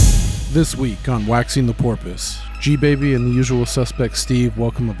This week on Waxing the Porpoise, G-Baby and the usual suspect Steve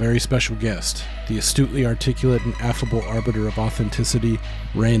welcome a very special guest, the astutely articulate and affable arbiter of authenticity,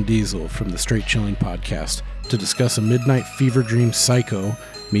 Rand Diesel from the Straight Chilling podcast, to discuss a midnight fever dream psycho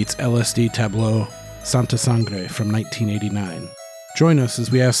meets LSD tableau Santa Sangre from 1989. Join us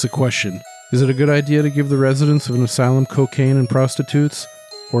as we ask the question, is it a good idea to give the residents of an asylum cocaine and prostitutes,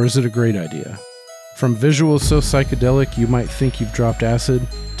 or is it a great idea? From visuals so psychedelic you might think you've dropped acid,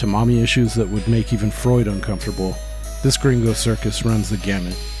 to mommy issues that would make even Freud uncomfortable, this gringo circus runs the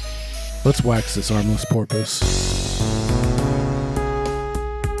gamut. Let's wax this armless porpoise.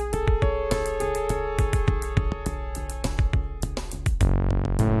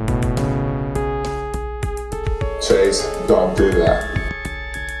 Chase, don't do that.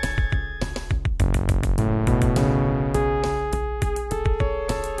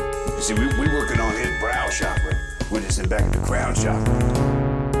 You see, we working on his brow chakra. We're just back in the crown chakra.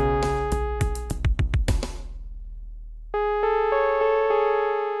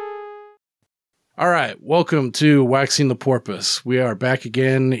 All right, welcome to Waxing the Porpoise. We are back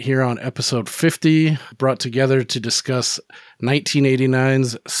again here on episode 50, brought together to discuss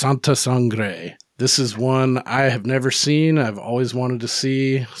 1989's Santa Sangre. This is one I have never seen, I've always wanted to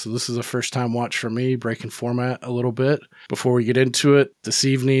see, so this is a first-time watch for me, breaking format a little bit. Before we get into it, this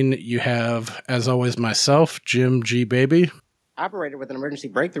evening you have, as always, myself, Jim G. Baby. Operator with an emergency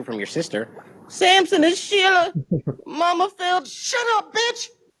breakthrough from your sister. Samson and Sheila! Mama failed. Shut up, bitch!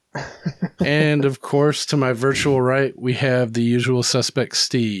 And, of course, to my virtual right, we have the usual suspect,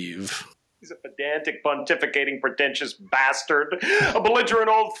 Steve. He's a pedantic, pontificating, pretentious bastard, a belligerent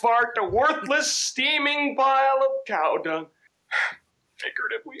old fart, a worthless, steaming pile of cow dung.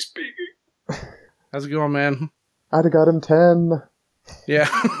 Figuratively speaking. How's it going, man? I'd have got him 10. Yeah.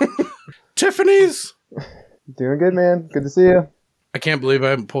 Tiffany's! Doing good, man. Good to see you. I can't believe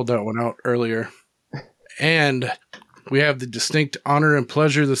I haven't pulled that one out earlier. And we have the distinct honor and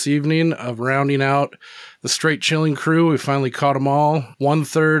pleasure this evening of rounding out the Straight Chilling crew. We finally caught them all.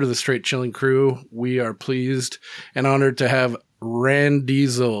 1/3 of the Straight Chilling crew. We are pleased and honored to have Rand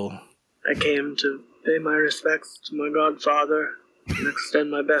Diesel. I came to pay my respects to my godfather and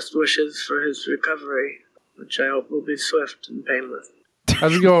extend my best wishes for his recovery, which I hope will be swift and painless.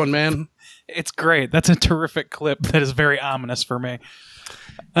 How's it going, man? It's great. That's a terrific clip that is very ominous for me.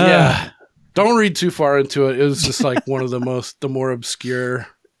 Yeah. Don't read too far into it. It was just like one of the more obscure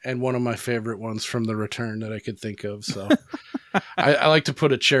and one of my favorite ones from The Return that I could think of. So I like to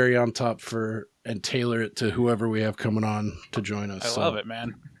put a cherry on top and tailor it to whoever we have coming on to join us. I love it,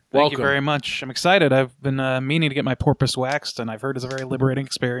 man. Thank Welcome. you very much. I'm excited. I've been meaning to get my porpoise waxed, and I've heard it's a very liberating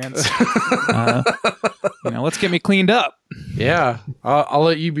experience. Let's get me cleaned up. Yeah, I'll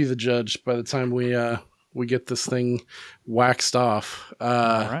let you be the judge by the time we get this thing waxed off. All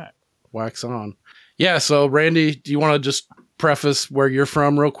right. Wax on. Yeah, so Randy, do you want to just preface where you're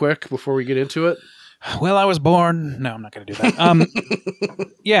from real quick before we get into it? Well, I was born... No, I'm not going to do that.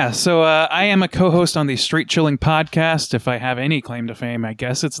 Yeah, so I am a co-host on the Straight Chilling podcast. If I have any claim to fame, I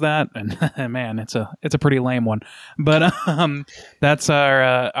guess it's that. And man, it's a pretty lame one. But that's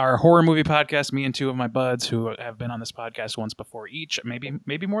our horror movie podcast, me and two of my buds who have been on this podcast once before each.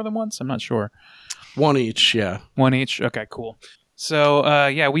 Maybe more than once, I'm not sure. One each, yeah. One each? Okay, cool. So,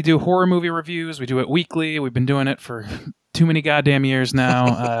 we do horror movie reviews. We do it weekly. We've been doing it for too many goddamn years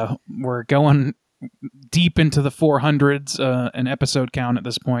now. We're going deep into the 400s, an episode count at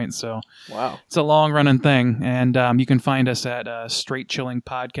this point. So, wow, it's a long-running thing. And you can find us at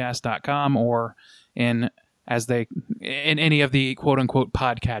straightchillingpodcast.com or in any of the quote-unquote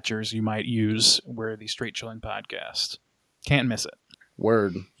podcatchers you might use. We're the Straight Chilling Podcast. Can't miss it.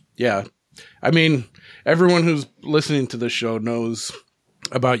 Word. Yeah. I mean, everyone who's listening to this show knows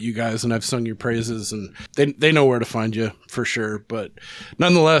about you guys, and I've sung your praises, and they know where to find you for sure. But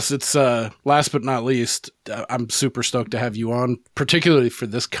nonetheless, it's last but not least, I'm super stoked to have you on, particularly for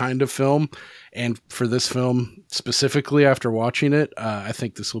this kind of film, and for this film specifically. After watching it, I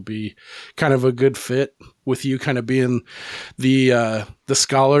think this will be kind of a good fit with you, kind of being the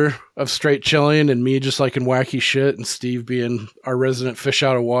scholar of Straight Chilling, and me just liking wacky shit, and Steve being our resident fish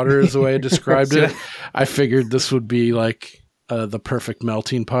out of water, is the way I described it. I figured this would be like the perfect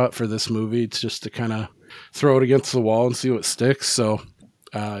melting pot for this movie. It's just to kind of throw it against the wall and see what sticks. So,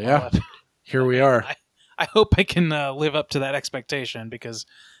 here we are. I hope I can live up to that expectation because,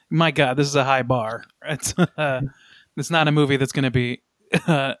 my God, this is a high bar. It's not a movie that's going to be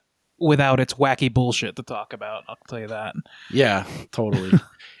without its wacky bullshit to talk about. I'll tell you that. Yeah, totally.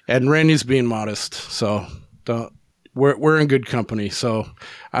 And Randy's being modest, so we're in good company. So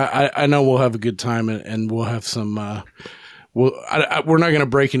I know we'll have a good time, and we'll have some well, we're not going to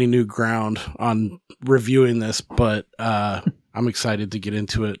break any new ground on reviewing this, but I'm excited to get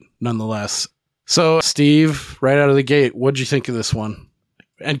into it nonetheless. So, Steve, right out of the gate, what'd you think of this one?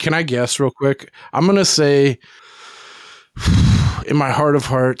 And can I guess real quick? I'm going to say, in my heart of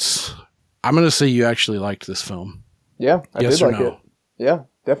hearts, I'm going to say you actually liked this film. Yeah, I Yes did or like no? it. Yeah,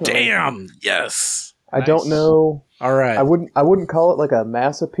 definitely. Damn, yes. I don't know. All right. I wouldn't call it like a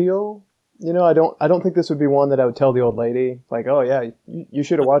mass appeal. You know, I don't think this would be one that I would tell the old lady, like, oh yeah, you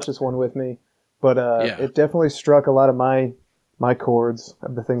should have watched this one with me. But Yeah. it definitely struck a lot of my chords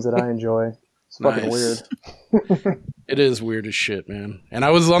of the things that I enjoy. It's fucking Nice. weird. It is weird as shit, man. And I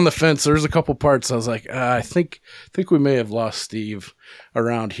was on the fence. There was a couple parts I was like, I think we may have lost Steve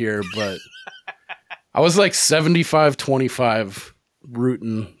around here, but I was like 75-25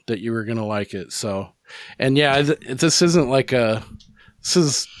 rooting that you were going to like it. So, and yeah, this isn't like I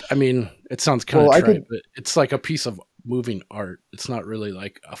mean, it sounds kind of trite, but it's like a piece of moving art. It's not really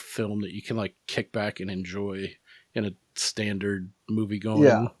like a film that you can like kick back and enjoy in a standard movie going.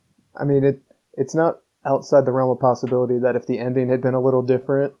 Yeah. I mean, it's not outside the realm of possibility that if the ending had been a little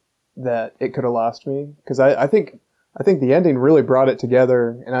different, that it could have lost me. Because I think the ending really brought it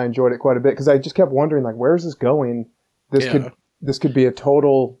together, and I enjoyed it quite a bit. Because I just kept wondering, like, where is this going? This could be a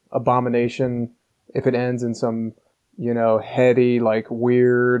total abomination if it ends in some, you know, heady, like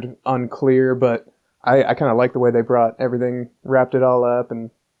weird, unclear. But I kind of like the way they brought everything, wrapped it all up, and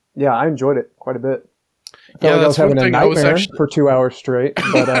yeah, I enjoyed it quite a bit. I felt like I was having a nightmare for 2 hours straight.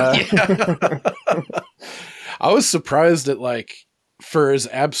 But I was surprised at, like, for as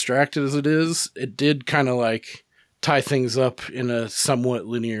abstract as it is, it did kind of like tie things up in a somewhat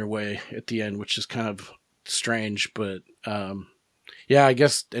linear way at the end, which is kind of strange. But yeah, I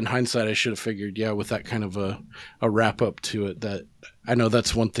guess in hindsight, I should have figured, yeah, with that kind of a wrap up to it, that I know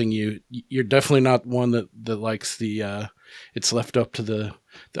that's one thing you're definitely not one that likes the it's left up to the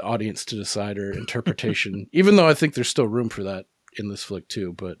audience to decide or interpretation, even though I think there's still room for that in this flick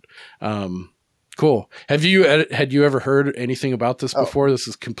too. But cool. Had you ever heard anything about this before? This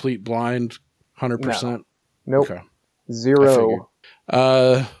is complete blind, 100%. Nope. Okay. Zero.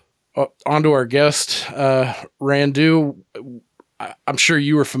 On to our guest, Randu. I'm sure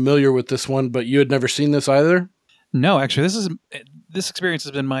you were familiar with this one, but you had never seen this either? No, actually, this experience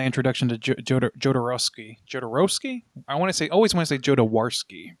has been my introduction to Jodorowsky. Jodorowsky? Always want to say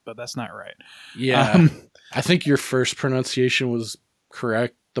Jodorowsky, but that's not right. Yeah, I think your first pronunciation was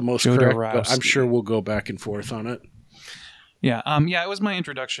correct, the most correct, but I'm sure we'll go back and forth on it. Yeah, it was my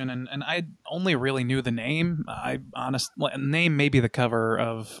introduction, and I only really knew the name. Name maybe the cover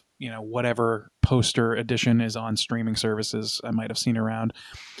of, you know, whatever poster edition is on streaming services I might have seen around,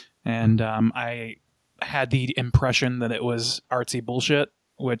 and I had the impression that it was artsy bullshit,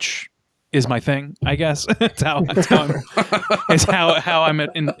 which is my thing, I guess. It's how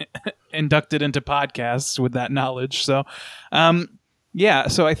I'm inducted into podcasts with that knowledge. So,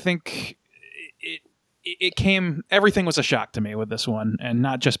 so I think everything was a shock to me with this one, and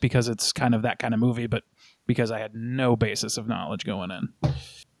not just because it's kind of that kind of movie, but because I had no basis of knowledge going in.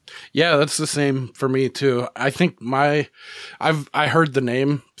 Yeah, that's the same for me too. I think I heard the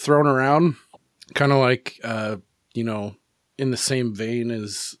name thrown around, kind of like, you know, in the same vein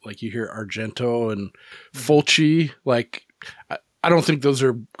as like you hear Argento and Fulci. Like, I don't think those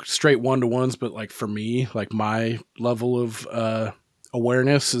are straight one-to-ones, but like for me, like my level of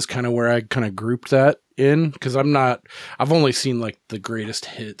awareness is kind of where I kind of grouped that in, because I've only seen like the greatest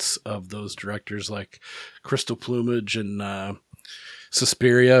hits of those directors, like Crystal Plumage and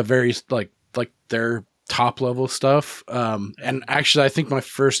Suspiria, very like their top level stuff. And actually, I think my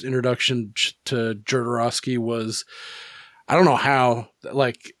first introduction to Jodorowsky was, I don't know how,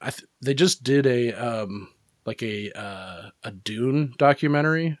 like they just did a Dune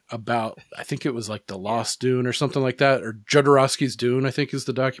documentary about, I think it was like The Lost Dune or something like that, or Jodorowsky's Dune, I think is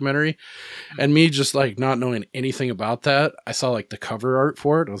the documentary. And me just like not knowing anything about that, I saw like the cover art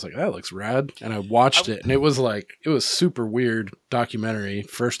for it. I was like, that looks rad. And I watched it, and it was super weird documentary,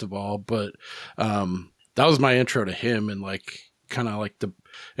 first of all, but that was my intro to him, and like kind of like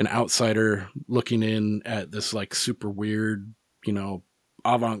an outsider looking in at this like super weird, you know,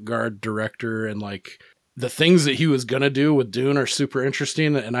 avant-garde director, and like the things that he was gonna do with Dune are super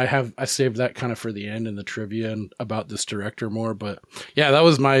interesting, and I saved that kind of for the end in the trivia and about this director more. But yeah,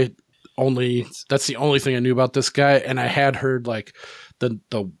 that's the only thing I knew about this guy, and I had heard like the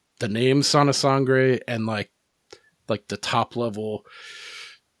name Sana Sangre and like the top level,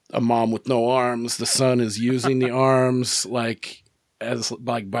 a mom with no arms, the son is using the arms like as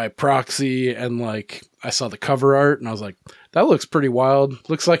like by proxy, and like I saw the cover art and I was like, that looks pretty wild.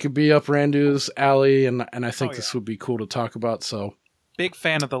 Looks like it'd be up Randu's alley, and I think this would be cool to talk about. So big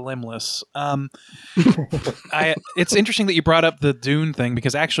fan of the Limbless. It's interesting that you brought up the Dune thing,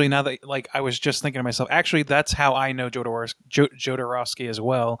 because actually now that I was just thinking to myself, actually that's how I know Jodorowsky as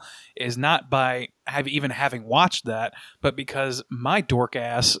well, is not by having watched that, but because my dork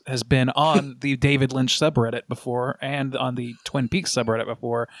ass has been on the David Lynch subreddit before and on the Twin Peaks subreddit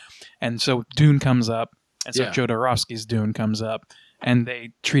before, and so Dune comes up, and so Jodorowsky's Dune comes up. And they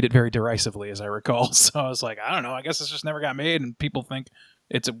treat it very derisively, as I recall. So I was like, I don't know. I guess this just never got made, and people think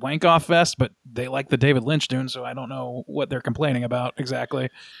it's a wank-off fest, but they like the David Lynch Dune, so I don't know what they're complaining about exactly.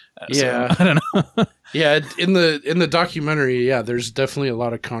 So, I don't know. Yeah, in the documentary, there's definitely a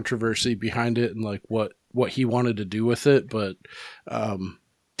lot of controversy behind it and like what he wanted to do with it. But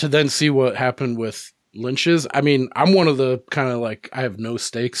to then see what happened with Lynch's, I mean, I'm one of the kind of like, I have no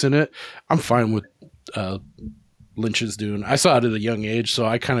stakes in it. I'm fine with Lynch's Dune. I saw it at a young age, so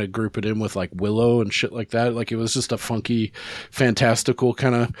I kind of group it in with like Willow and shit like that. Like it was just a funky, fantastical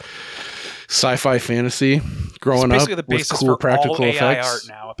kind of sci-fi fantasy growing up the with cool practical all AI effects. art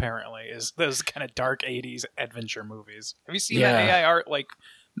now apparently is those kind of dark 80s adventure movies. Have you seen that AI art? Like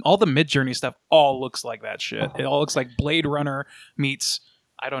all the Mid-Journey stuff all looks like that shit. It all looks like Blade Runner meets,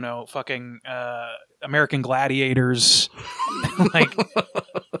 I don't know, fucking American Gladiators. Like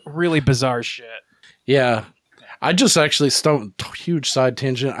really bizarre shit. Yeah. I just actually huge side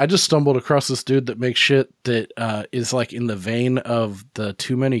tangent. I just stumbled across this dude that makes shit that is like in the vein of the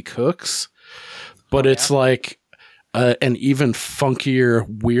Too Many Cooks, but it's like an even funkier,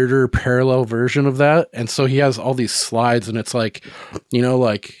 weirder parallel version of that. And so he has all these slides, and it's like, you know,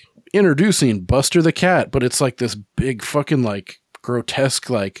 like introducing Buster the Cat, but it's like this big fucking like grotesque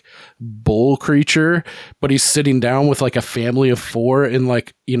like bull creature, but he's sitting down with like a family of 4 in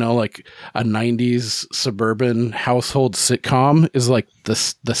like, you know, like a 90s suburban household sitcom is like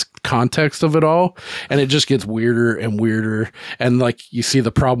this context of it all, and it just gets weirder and weirder. And like you see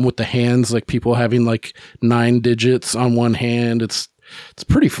the problem with the hands, like people having like 9 digits on one hand. It's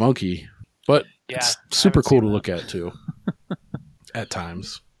pretty funky, but it's super cool to look at too at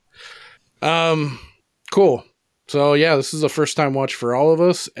times. Cool. So yeah, this is a first time watch for all of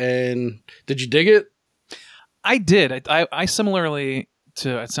us. And did you dig it? I did. I similarly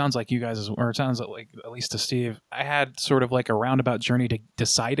to, it sounds like you guys, or it sounds like at least to Steve, I had sort of like a roundabout journey to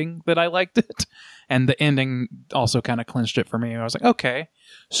deciding that I liked it, and the ending also kind of clinched it for me. I was like, okay,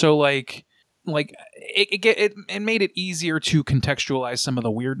 so like it made it easier to contextualize some of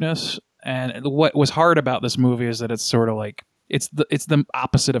the weirdness. And what was hard about this movie is that it's sort of like, it's the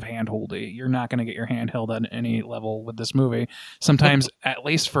opposite of handholdy. You're not going to get your hand held at any level with this movie. Sometimes, at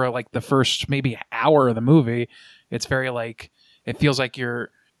least for like the first maybe hour of the movie, it's very like, it feels like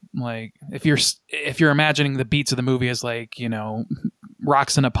you're like, if you're imagining the beats of the movie as like, you know,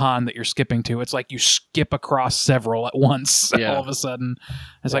 rocks in a pond that you're skipping to, it's like you skip across several at once. All of a sudden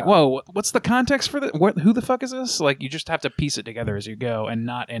it's like, whoa, what's the context for this? Who the fuck is this? Like, you just have to piece it together as you go, and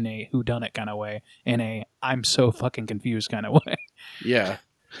not in a whodunit kind of way, in a I'm so fucking confused kind of way. Yeah.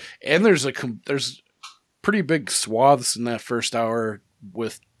 And there's pretty big swaths in that first hour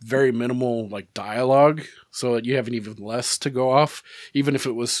with very minimal like dialogue, so you have even less to go off, even if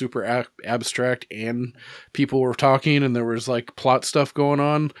it was super abstract and people were talking and there was like plot stuff going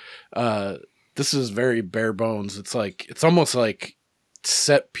on. This is very bare bones. It's like, it's almost like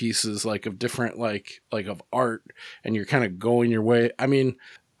set pieces like of different like of art, and you're kind of going your way. I mean,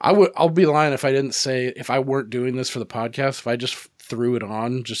 I'll be lying if I didn't say, if I weren't doing this for the podcast, if I just threw it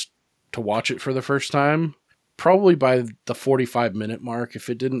on just to watch it for the first time, probably by the 45-minute mark, if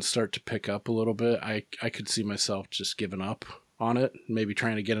it didn't start to pick up a little bit, I could see myself just giving up on it, maybe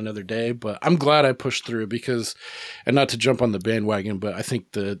trying to get another day. But I'm glad I pushed through, because, and not to jump on the bandwagon, but I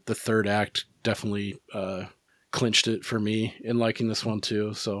think the third act definitely clinched it for me in liking this one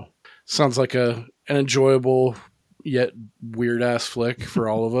too. So sounds like an enjoyable yet weird ass flick for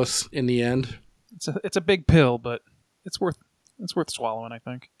all of us in the end. It's a big pill, but it's worth swallowing, I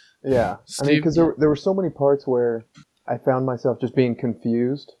think. Yeah, Steve? I mean, because there were so many parts where I found myself just being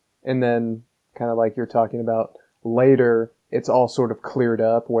confused, and then kind of like you're talking about later, it's all sort of cleared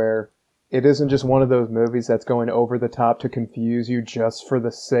up, where it isn't just one of those movies that's going over the top to confuse you just for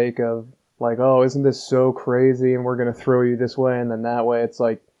the sake of like, oh, isn't this so crazy, and we're going to throw you this way and then that way. It's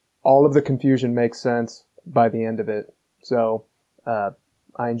like all of the confusion makes sense by the end of it. So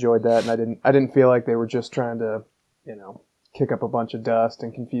I enjoyed that, and I didn't feel like they were just trying to, you know, kick up a bunch of dust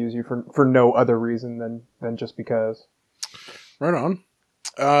and confuse you for no other reason than just because. Right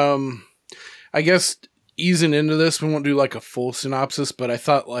on. I guess easing into this, we won't do like a full synopsis, but I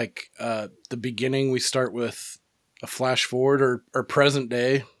thought like the beginning we start with a flash forward or present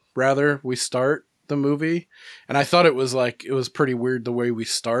day rather we start the movie, and I thought it was pretty weird the way we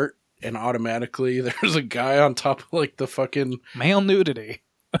start, and automatically there's a guy on top of like the fucking male nudity.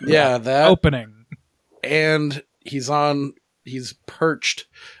 Yeah, that opening, and he's perched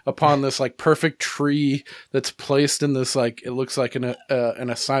upon this like perfect tree that's placed in this like, it looks like an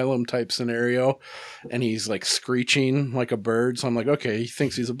asylum type scenario, and he's like screeching like a bird. So I'm like, okay, he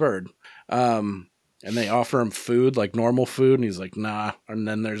thinks he's a bird. And they offer him food, like normal food, and he's like, nah. And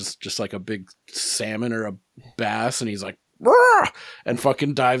then there's just like a big salmon or a bass, and he's like, "Rah!" And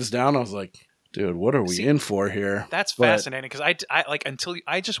fucking dives down. I was like, dude, what are we in for here? That's fascinating, because I like, until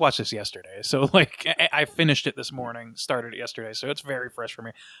I just watched this yesterday, so like I finished it this morning, started it yesterday, so it's very fresh for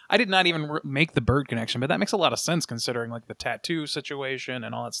me. I did not even make the bird connection, but that makes a lot of sense considering like the tattoo situation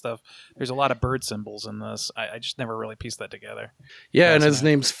and all that stuff. There's a lot of bird symbols in this. I just never really pieced that together. Yeah, and his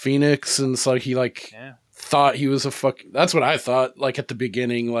name's Phoenix, and so he like thought he was that's what I thought, like at the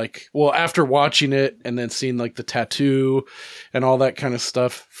beginning, like, well, after watching it and then seeing like the tattoo and all that kind of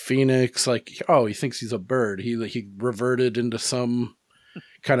stuff, Phoenix, like, oh, he thinks he's a bird. He reverted into some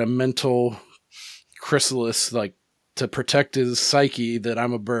kind of mental chrysalis, like, to protect his psyche that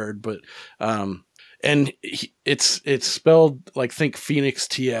I'm a bird, but and it's spelled like, think Phoenix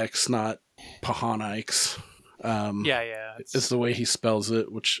TX, not Pahanix. It's the way he spells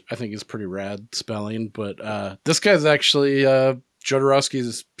it, which I think is pretty rad spelling. But this guy's actually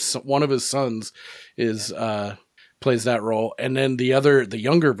Jodorowsky's one of his sons is plays that role, and then the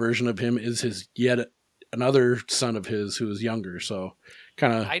younger version of him is his yet another son of his who is younger. So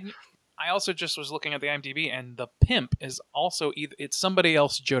kind of. I also just was looking at the IMDb, and the pimp is also it's somebody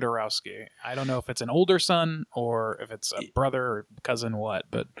else Jodorowsky. I don't know if it's an older son or if it's a brother or cousin,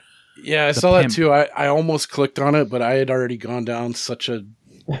 but. Yeah, I saw that too. I almost clicked on it, but I had already gone down such a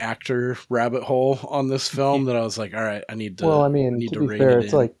actor rabbit hole on this film that I was like, all right, I need to. Well, I mean, to be fair,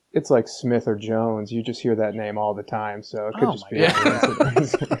 it's like Smith or Jones. You just hear that name all the time, so it could just be.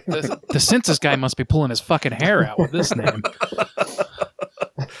 The census guy must be pulling his fucking hair out with this name.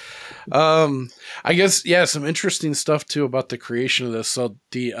 I guess, yeah, some interesting stuff too about the creation of this. So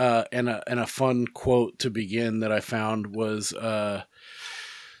the and a fun quote to begin that I found was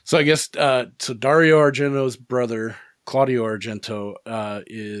so I guess so Dario Argento's brother Claudio Argento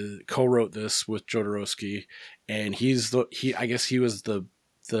co-wrote this with Jodorowsky, and I guess he was the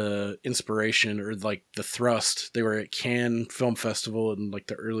inspiration or like the thrust. They were at Cannes Film Festival in like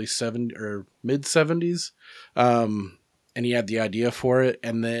the early 70s or mid 70s. And he had the idea for it.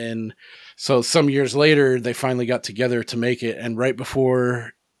 And then, so some years later, they finally got together to make it. And right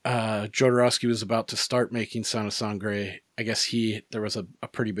before Jodorowsky was about to start making Sound of Sangre, I guess there was a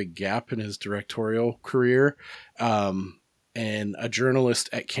pretty big gap in his directorial career. And a journalist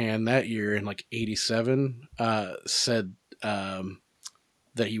at Cannes that year in like 87 said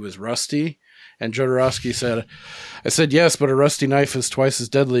that he was rusty. And Jodorowsky said, I said, yes, but a rusty knife is twice as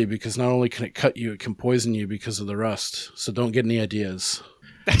deadly because not only can it cut you, it can poison you because of the rust. So don't get any ideas.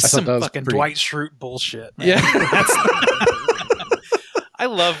 That's some fucking Dwight Schrute bullshit, man. Yeah. I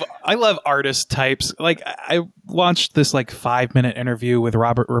love artist types. Like, I watched this like 5-minute interview with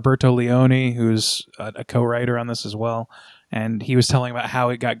Roberto Leone, who's a co-writer on this as well. And he was telling about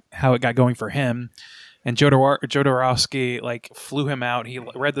how it got going for him. And Jodorowsky like flew him out. He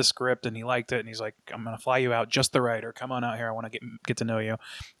read the script and he liked it. And he's like, I'm going to fly you out, just the writer. Come on out here. I want to get to know you.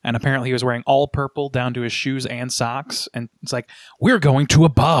 And apparently he was wearing all purple down to his shoes and socks. And it's like, we're going to a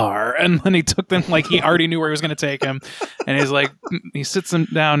bar. And then he took them like he already knew where he was going to take him. And he's like, he sits him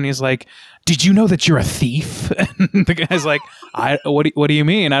down and he's like, did you know that you're a thief? And the guy's like, what do you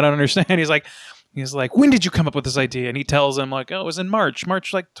mean? I don't understand. He's like, when did you come up with this idea? And he tells him like, oh, it was in March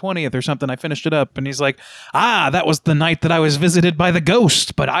like 20th or something. I finished it up. And he's like, that was the night that I was visited by the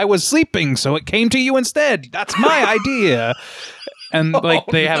ghost, but I was sleeping, so it came to you instead. That's my idea. And like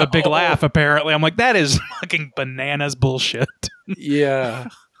they have a big laugh, apparently. I'm like, that is fucking bananas bullshit. Yeah.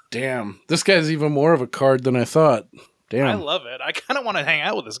 Damn. This guy's even more of a card than I thought. Damn. I love it. I kind of want to hang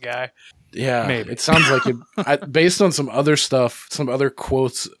out with this guy. Yeah, maybe. It sounds like it. Based on some other stuff, some other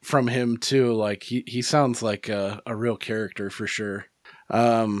quotes from him too. Like he sounds like a real character for sure.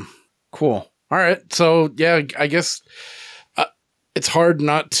 Cool. All right. So yeah, I guess it's hard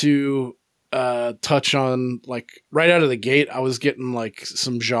not to touch on, like, right out of the gate. I was getting like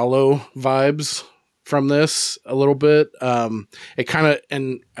some Giallo vibes from this a little bit. It kind of,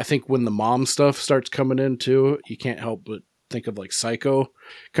 and I think when the mom stuff starts coming in too, you can't help but think of like Psycho,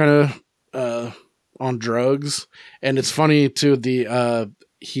 kind of. On drugs. And it's funny too, what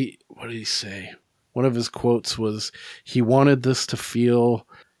did he say? one of his quotes was he wanted this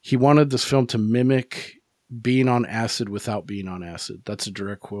film to mimic being on acid without being on acid. That's a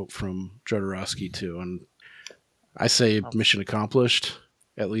direct quote from Jodorowsky too, and I say mission accomplished.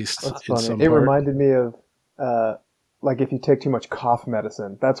 At least That's in funny. some It part. reminded me of like if you take too much cough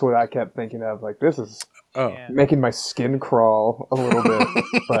medicine. That's what I kept thinking of. Like this is Yeah. making my skin crawl a little bit,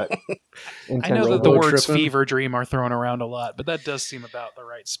 but I know that the road words tripping. fever dream are thrown around a lot, but that does seem about the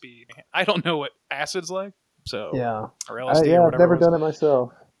right speed. I don't know what acid's like, so yeah, or LSD or I've whatever. never done it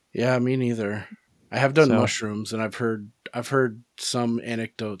myself. Yeah, me neither. I have done So- mushrooms, and I've heard some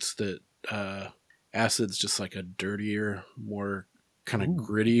anecdotes that acid's just like a dirtier, more kind of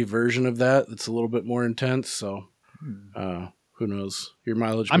gritty version of that. It's a little bit more intense. So, who knows? Your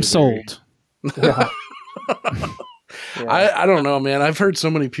mileage. I'm may vary. sold. Yeah. I don't know, man. I've heard so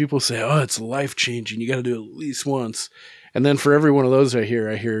many people say, "Oh, it's life changing. You got to do it at least once." And then for every one of those I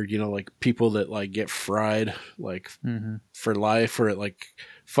hear, like people that like get fried like for life, or it like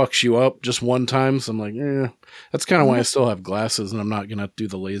fucks you up just one time. So I'm like, that's kind of why I still have glasses, and I'm not gonna do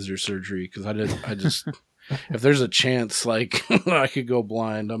the laser surgery because I just if there's a chance like I could go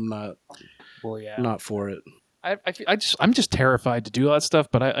blind, I'm not. Well, yeah. Not for it. I'm just terrified to do all that stuff.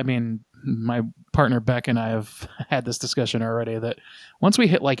 But I mean, my partner Beck and I have had this discussion already that once we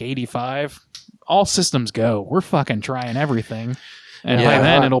hit like 85, all systems go. We're fucking trying everything, and by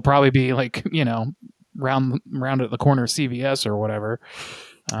then it'll probably be like round at the corner of CVS or whatever.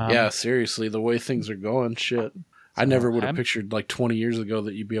 Yeah, seriously, the way things are going, shit. I never would have pictured like 20 years ago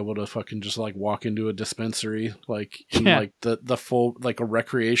that you'd be able to fucking just like walk into a dispensary like in like the full like a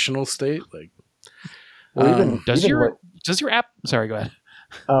recreational state. Like, Well, does your app? Sorry, go ahead.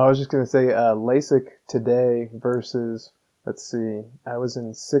 I was just gonna say LASIK today versus let's see. I was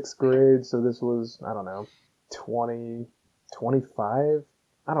in 6th grade, so this was I don't know, 20, 25.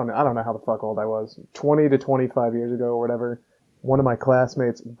 I don't know how the fuck old I was. 20 to 25 years ago or whatever. One of my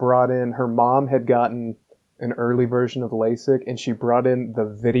classmates brought in. Her mom had gotten an early version of LASIK, and she brought in the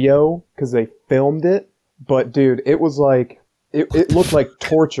video because they filmed it. But dude, it was like it looked like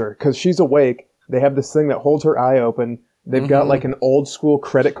torture because she's awake. They have this thing that holds her eye open. They've got like an old school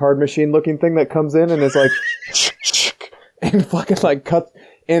credit card machine looking thing that comes in and is like and fucking like cuts.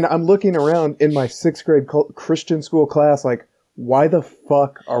 And I'm looking around in my 6th grade Christian school class like, why the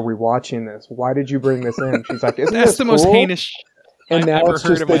fuck are we watching this? Why did you bring this in? She's like, isn't That's this the most cool? heinous. And I've now ever it's heard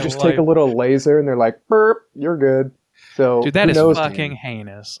just of they my just life. take a little laser and they're like, burp, you're good. So Dude, that who is knows? fucking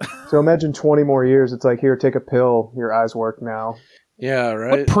heinous. So imagine 20 more years. It's like, here, take a pill. Your eyes work now. yeah,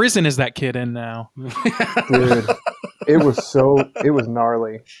 right. What prison is that kid in now? Dude, it was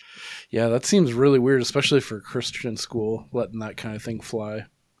gnarly. Yeah, that seems really weird, especially for Christian school, letting that kind of thing fly.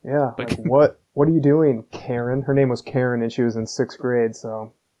 Yeah. Like, what are you doing, Karen? Her name was Karen and she was in 6th grade,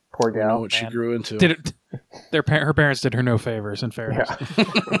 so poor You know gal. what she grew into. Her parents did her no favors, in fairness.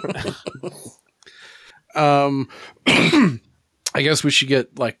 Yeah. I guess we should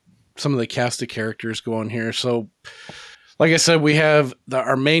get like some of the cast of characters going here. So, like I said, we have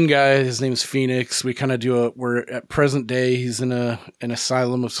our main guy. His name's Phoenix. We kind of we're at present day. He's in an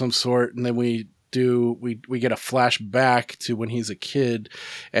asylum of some sort, and then we get a flashback to when he's a kid,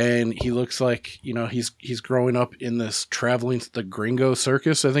 and he looks like he's growing up in this the Gringo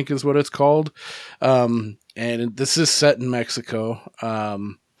Circus, I think is what it's called, and this is set in Mexico,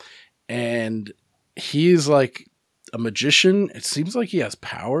 and he's like a magician. It seems like he has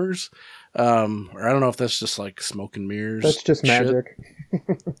powers, or I don't know if that's just like smoke and mirrors. That's just shit, magic.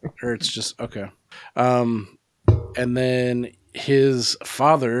 or it's just okay. And then his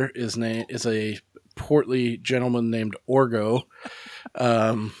father is a portly gentleman named Orgo,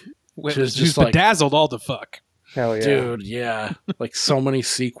 Who's just like, bedazzled all the fuck. Hell yeah. dude, yeah, like so many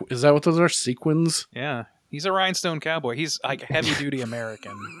sequins. Is that what those are? Sequins? Yeah. He's a rhinestone cowboy. He's like heavy duty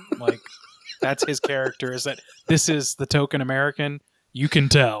American. Like that's his character, is that this is the token American. You can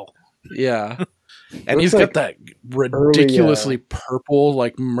tell. Yeah. And Looks he's like got that ridiculously purple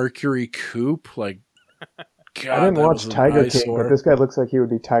like Mercury coupe. Like, God, I didn't that watch was an Tiger King, eyesore. but this guy looks like he would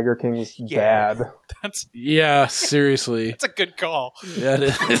be Tiger King's dad. Yeah, seriously. That's a good call. Yeah,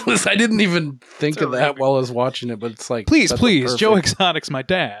 it was. I didn't even think of that while I was watching it, but it's like, Please, that's please, Joe perfect- Exotic's my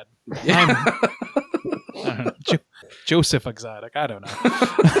dad. I don't know. Joseph Exotic. I don't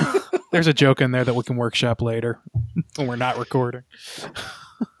know. There's a joke in there that we can workshop later when we're not recording.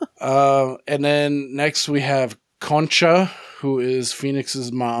 And then next we have Concha, who is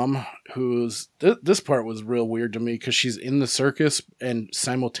Phoenix's mom, who's this part was real weird to me because she's in the circus and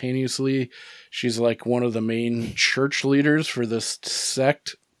simultaneously she's like one of the main church leaders for this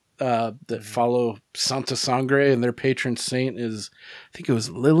sect that follow Santa Sangre, and their patron saint is, I think it was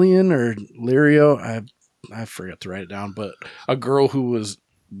Lillian or Lirio. I forgot to write it down, but a girl who was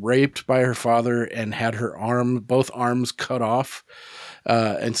raped by her father and had her both arms cut off.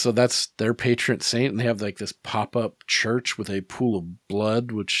 And so that's their patron saint, and they have like this pop-up church with a pool of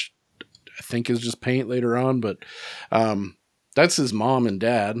blood, which I think is just paint later on, but that's his mom and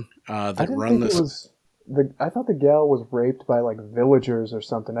dad that run this. I thought the gal was raped by like villagers or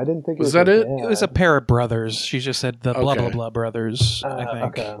something. I didn't think it was that it? It was a pair of brothers. She just said the blah blah blah brothers. I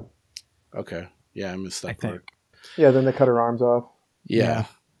think. Okay. Yeah, I missed that part. Yeah, then they cut her arms off. Yeah.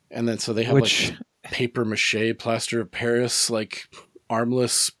 And then so they have like paper mache plaster of Paris, like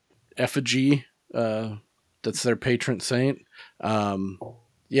armless effigy. That's their patron saint.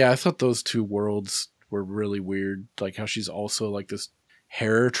 Yeah, I thought those two worlds were really weird. Like how she's also like this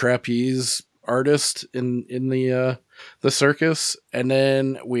hair trapeze artist in the circus, and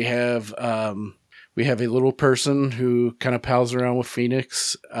then we have a little person who kind of pals around with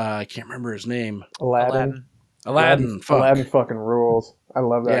Phoenix. I can't remember his name. Aladdin. Fuck. Aladdin fucking rules. I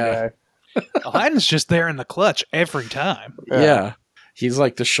love that guy. Aladdin's just there in the clutch every time. Yeah. He's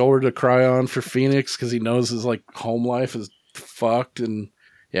like the shoulder to cry on for Phoenix because he knows his like home life is fucked, and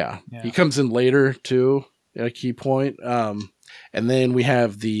he comes in later too, at a key point. And then we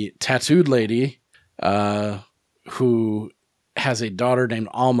have the tattooed lady, who has a daughter named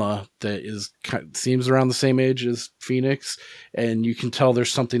Alma that seems around the same age as Phoenix, and you can tell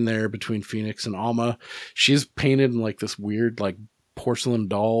there's something there between Phoenix and Alma. She's painted in like this weird like porcelain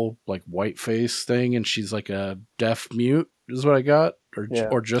doll like white face thing, and she's like a deaf mute is what I got,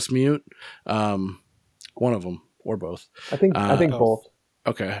 or just mute. One of them or both. I think both.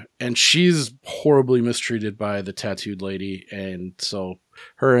 Okay. And she's horribly mistreated by the tattooed lady. And so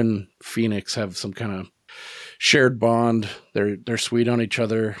her and Phoenix have some kind of shared bond. They're sweet on each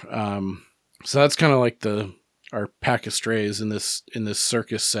other. So that's kind of like our pack of strays in this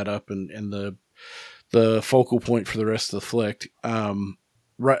circus setup and the focal point for the rest of the flick.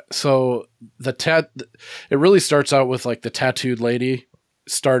 Right. So it really starts out with like the tattooed lady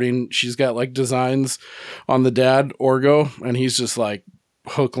she's got like designs on the dad Orgo, and he's just like,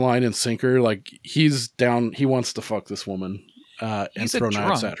 hook, line, and sinker. Like he's down. He wants to fuck this woman and throw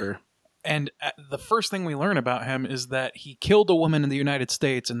knives at her. And the first thing we learn about him is that he killed a woman in the United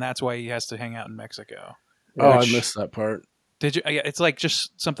States, and that's why he has to hang out in Mexico. I missed that part. Did you? It's like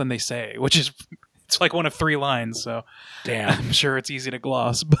just something they say, which is it's like one of 3 lines. So damn, I'm sure it's easy to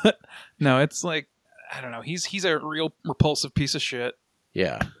gloss, but no, it's like I don't know. He's a real repulsive piece of shit.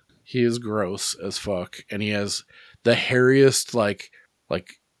 Yeah, he is gross as fuck, and he has the hairiest like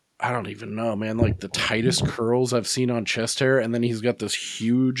I don't even know, man, like the tightest curls I've seen on chest hair, and then he's got this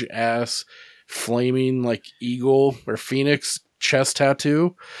huge ass flaming like eagle or phoenix chest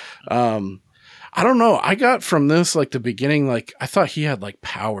tattoo. I don't know. I got from this like the beginning, like I thought he had like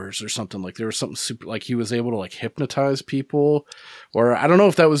powers or something. Like there was something super, like he was able to like hypnotize people, or I don't know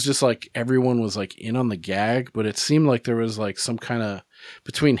if that was just like everyone was like in on the gag, but it seemed like there was like some kind of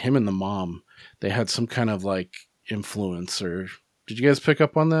between him and the mom, they had some kind of like influence. Or did you guys pick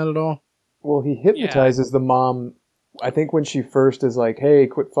up on that at all? Well, he hypnotizes the mom. I think when she first is like, "Hey,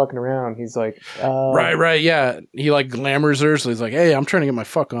 quit fucking around," he's like, right, yeah. He like glamours her, so he's like, "Hey, I'm trying to get my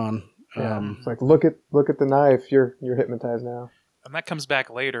fuck on." It's like, look at the knife. You're hypnotized now. And that comes back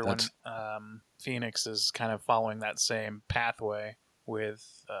later when Phoenix is kind of following that same pathway with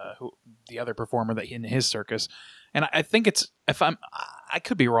the other performer that in his circus. And I think I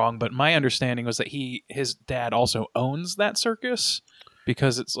could be wrong, but my understanding was that his dad also owns that circus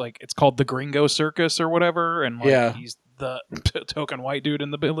because it's called the Gringo Circus or whatever, and he's the token white dude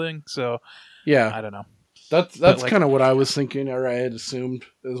in the building. So I don't know. That's kind of what I was thinking, or I had assumed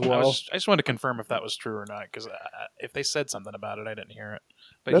as well. I just wanted to confirm if that was true or not, because if they said something about it, I didn't hear it.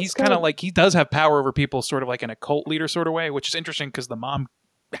 But he's kind of like, he does have power over people, sort of like in a cult leader sort of way, which is interesting because the mom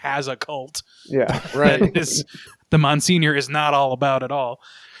has a cult. Yeah, right. The Monsignor is not all about at all.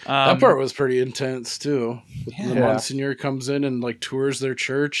 That part was pretty intense too. The Monsignor comes in and like tours their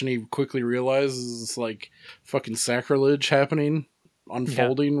church, and he quickly realizes like fucking sacrilege happening,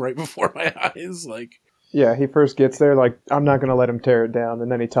 unfolding right before my eyes. Like, yeah, he first gets there like, I'm not gonna let him tear it down,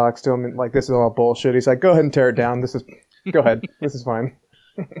 and then he talks to him and like, this is all bullshit. He's like, go ahead and tear it down. Go ahead. This is fine.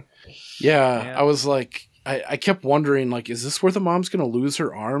 Yeah, I was like, I kept wondering, like, is this where the mom's gonna lose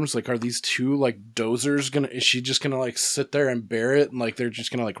her arms? Like, are these two like dozers is she just gonna like sit there and bear it, and like they're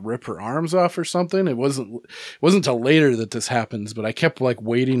just gonna like rip her arms off or something? It wasn't until later that this happens, but I kept like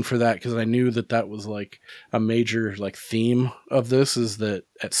waiting for that because I knew that was like a major like theme of this, is that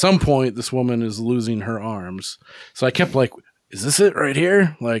at some point this woman is losing her arms. So I kept like is this it right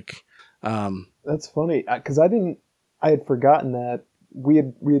here? Like, That's funny because I had forgotten that we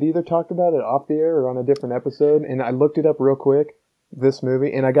had either talked about it off the air or on a different episode, and I looked it up real quick, this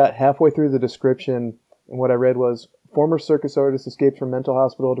movie, and I got halfway through the description, and what I read was former circus artist escapes from mental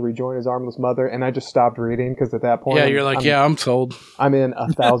hospital to rejoin his armless mother, and I just stopped reading because at that point, you're like, I'm sold. I'm in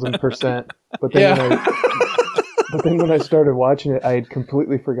 1,000%. But then when I started watching it, I had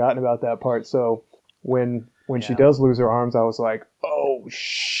completely forgotten about that part. So when she does lose her arms, I was like, oh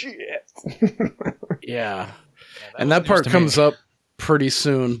shit. Yeah. And that part comes up pretty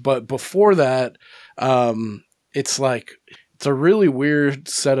soon. But before that, it's like, it's a really weird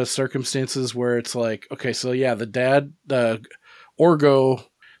set of circumstances where it's like, okay, so yeah, the dad, Orgo,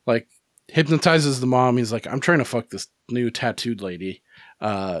 like hypnotizes the mom. He's like, I'm trying to fuck this new tattooed lady.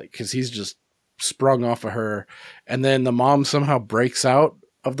 Cause he's just sprung off of her. And then the mom somehow breaks out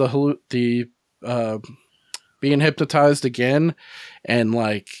of the being hypnotized again. And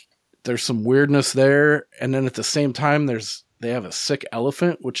like, there's some weirdness there. And then at the same time, they have a sick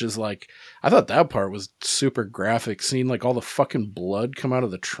elephant, which is like, I thought that part was super graphic, seeing like all the fucking blood come out of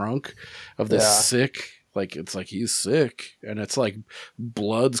the trunk of this sick, like, it's like he's sick and it's like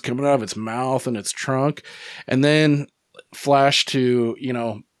blood's coming out of its mouth and its trunk. And then flash to,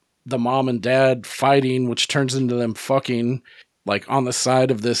 the mom and dad fighting, which turns into them fucking like on the side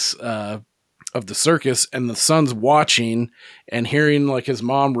of this, of the circus, and the son's watching and hearing like his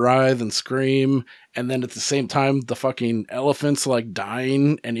mom writhe and scream, and then at the same time the fucking elephant's like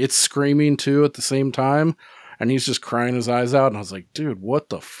dying and it's screaming too at the same time, and he's just crying his eyes out. And I was like, dude, what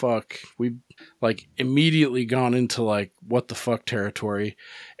the fuck? We've like immediately gone into like what the fuck territory.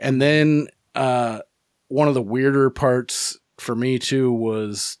 And then one of the weirder parts for me too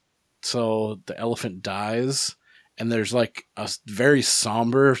was, so the elephant dies, and there's like a very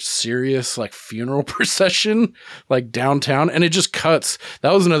somber, serious, like funeral procession, like downtown. And it just cuts.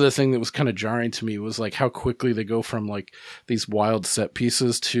 That was another thing that was kind of jarring to me, was like how quickly they go from like these wild set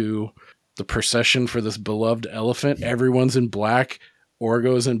pieces to the procession for this beloved elephant. Everyone's in black.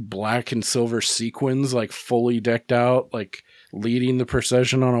 Orgo's in black and silver sequins, like fully decked out, like leading the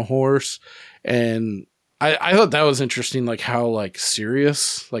procession on a horse. And I thought that was interesting, like how like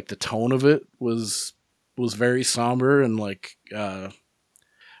serious, like the tone of it was very somber, and like I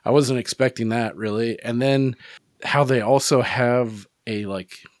wasn't expecting that really. And then how they also have a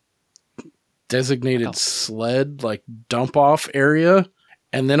like designated sled like dump off area,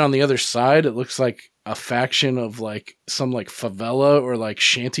 and then on the other side it looks like a faction of like some like favela or like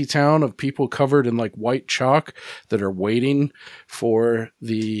shanty town of people covered in like white chalk that are waiting for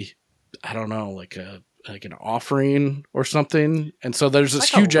the, I don't know, like an offering or something. And so there's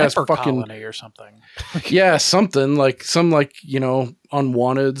this like huge ass fucking colony or something. yeah, something like some like,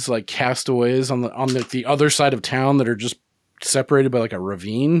 unwanteds, like castaways on the other side of town that are just separated by like a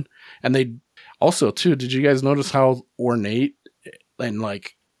ravine. And they also too, did you guys notice how ornate and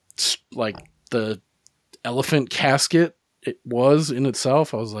like the elephant casket it was in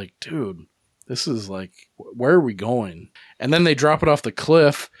itself? I was like, dude, this is like, where are we going? And then they drop it off the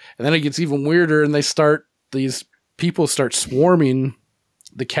cliff, and then it gets even weirder, and these people start swarming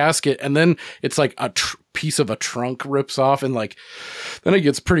the casket, and then it's like a piece of a trunk rips off, and like, then it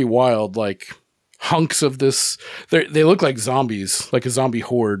gets pretty wild, like hunks of this, they look like zombies, like a zombie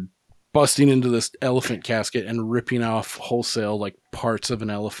horde busting into this elephant casket and ripping off wholesale like parts of an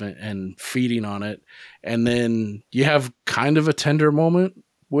elephant and feeding on it. And then you have kind of a tender moment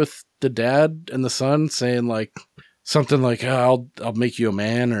with the dad and the son saying like something like, oh, I'll make you a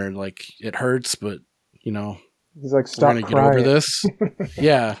man, or like, it hurts, but he's like, stop we're gonna crying. get over this.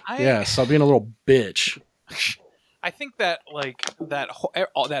 Yeah, stop being a little bitch. I think that like that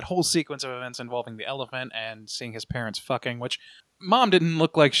whole sequence of events involving the elephant and seeing his parents fucking, which mom didn't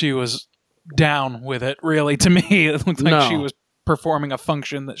look like she was down with it really. To me, it looked like she was performing a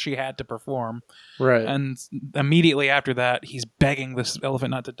function that she had to perform. Right. And immediately after that, he's begging this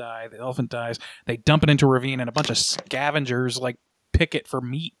elephant not to die. The elephant dies. They dump it into a ravine, and a bunch of scavengers like pick it for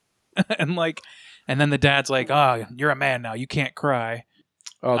meat. and then the dad's like, "Oh, you're a man now. You can't cry."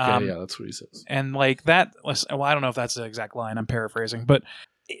 Okay, yeah, that's what he says. And like that, well, I don't know if that's the exact line. I'm paraphrasing, but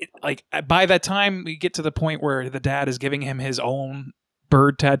like by that time, we get to the point where the dad is giving him his own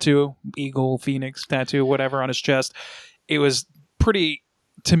bird tattoo, eagle, phoenix tattoo, whatever, on his chest. It was pretty,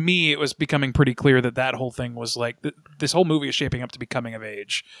 to me, it was becoming pretty clear that whole thing was like, this whole movie is shaping up to be coming of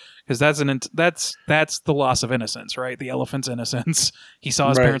age, because that's the loss of innocence, right? The elephant's innocence. He saw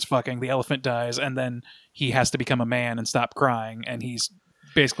his parents fucking, the elephant dies, and then he has to become a man and stop crying, and he's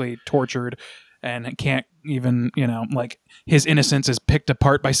basically tortured and can't even, like, his innocence is picked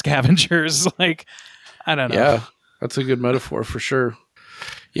apart by scavengers. Like, I don't know. Yeah. That's a good metaphor for sure.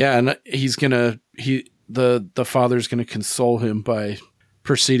 Yeah, and the father's gonna console him by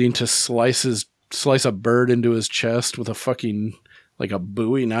proceeding to slice a bird into his chest with a fucking like a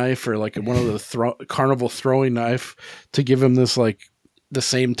Bowie knife or like one of the carnival throwing knife to give him this like the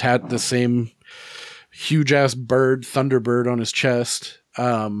same huge ass bird, Thunderbird on his chest.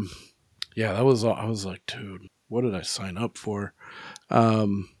 Yeah, that was I was like, dude, what did I sign up for?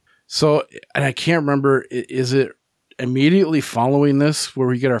 So, and I can't remember, is it immediately following this where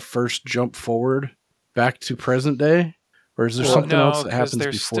we get our first jump forward back to present day? Or is there something else that happens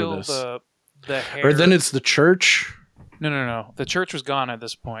before this? The hair. Or then it's the church? No. The church was gone at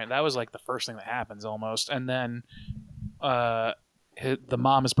this point. That was like the first thing that happens almost. And then the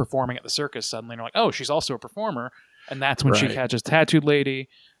mom is performing at the circus suddenly. And they're like, oh, she's also a performer. And that's when she catches Tattooed Lady.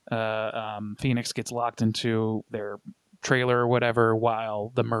 Phoenix gets locked into their trailer or whatever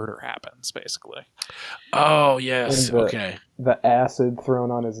while the murder happens, basically. Oh, yes. Okay. The acid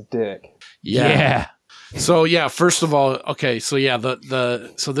thrown on his dick. Yeah. So yeah, first of all, okay, so yeah,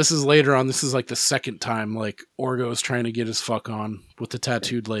 so this is later on. This is like the second time like Orgo's trying to get his fuck on with the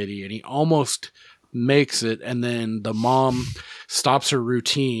Tattooed Lady, and he almost makes it, and then the mom stops her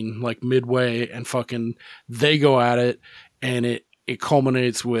routine like midway, and fucking they go at it, and it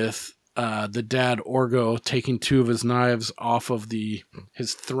culminates with the dad Orgo taking two of his knives off of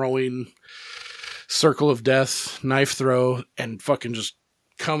his throwing circle of death knife throw, and fucking just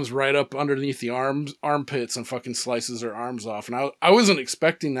comes right up underneath the armpits and fucking slices her arms off. And I wasn't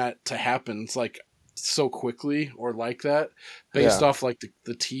expecting that to happen. It's like so quickly or like that based off like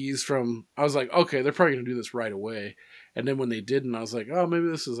the tease from, I was like, okay, they're probably gonna do this right away. And then when they didn't, I was like, oh, maybe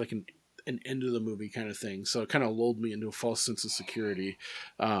this is like an end of the movie kind of thing. So it kind of lulled me into a false sense of security.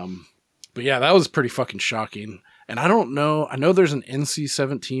 But yeah, that was pretty fucking shocking. And I don't know, I know there's an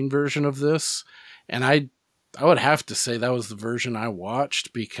NC-17 version of this, and I would have to say that was the version I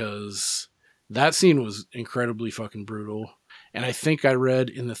watched because that scene was incredibly fucking brutal. And I think I read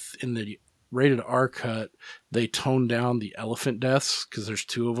in the rated R cut, they toned down the elephant deaths because there's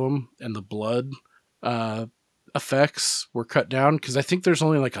two of them, and the blood effects were cut down because I think there's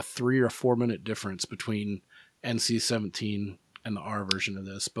only like a 3 or 4 minute difference between NC-17 and the R version of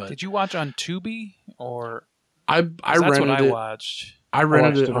this. But did you watch on Tubi or? I rented what I it. watched. I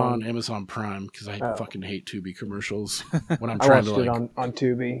rented it on Amazon Prime because I fucking hate Tubi commercials when I'm trying to like. I watched it on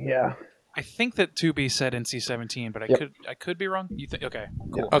Tubi, yeah. I think that Tubi said NC-17, but I could be wrong. You think? Okay,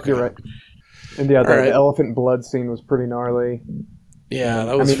 cool. Yeah, okay, you're right. And yeah, the elephant blood scene was pretty gnarly. Yeah,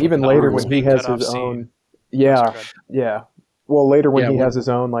 that was. I mean, even later when he has his own. Yeah. Well, later when he has his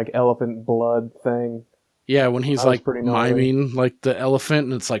own like elephant blood thing. Yeah, when he's like miming like the elephant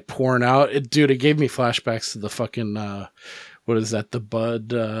and it's like pouring out. It gave me flashbacks to the fucking what is that? The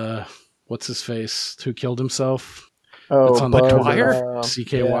Bud what's his face? Who killed himself? Oh, it's on Bud the Dwyer?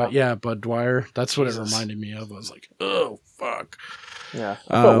 CKY. Yeah, Bud Dwyer. That's what it reminded me of. I was like, oh fuck. Yeah.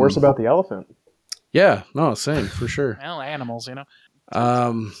 I felt worse about the elephant. Yeah, no, same for sure. Well, animals, you know.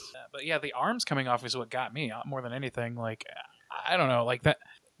 But yeah, the arms coming off is what got me more than anything. Like, I don't know, like that.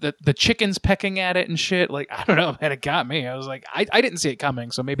 The chickens pecking at it and shit, like, I don't know, man, it got me. I was like, I didn't see it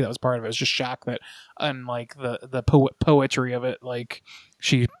coming, so maybe that was part of it. I was just shocked that, unlike the poetry of it, like,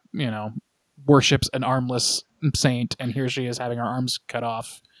 she, worships an armless saint, and here she is having her arms cut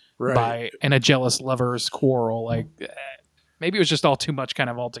off in a jealous lover's quarrel. Like, maybe it was just all too much kind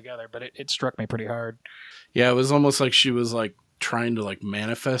of all together, but it struck me pretty hard. Yeah, it was almost like she was, like, trying to like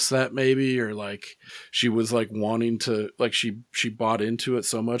manifest that maybe, or like she was like wanting to, like she bought into it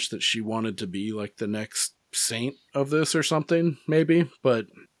so much that she wanted to be like the next saint of this or something maybe. But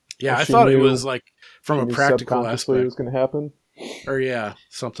yeah, I thought it was like from a practical aspect it was going to happen, or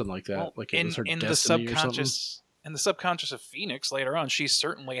something like that. Well, like it was her in destiny the subconscious, in the subconscious of Phoenix later on, she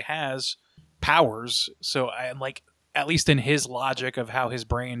certainly has powers. So I like, at least in his logic of how his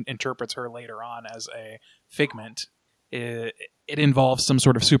brain interprets her later on as a figment, it involves some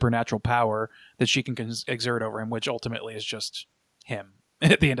sort of supernatural power that she can exert over him, which ultimately is just him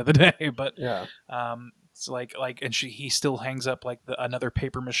at the end of the day. But yeah, it's like, and he still hangs up like another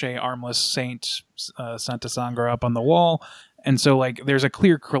paper mache armless saint, Santa Sangre, up on the wall, and so like there's a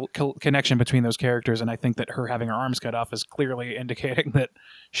clear connection between those characters, and I think that her having her arms cut off is clearly indicating that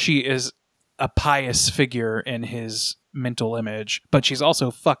she is a pious figure in his mental image, but she's also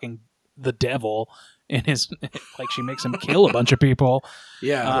fucking the devil in his, like, she makes him kill a bunch of people.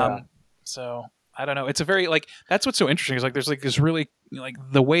 So I don't know. It's a very, like, that's what's so interesting is like there's like this really, like,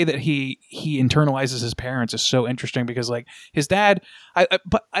 the way that he internalizes his parents is so interesting because like his dad,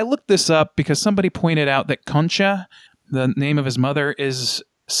 but I looked this up because somebody pointed out that Concha, the name of his mother, is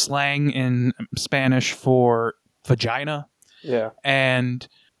slang in Spanish for vagina. Yeah. And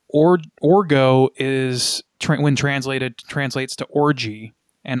Orgo is when translates to orgy,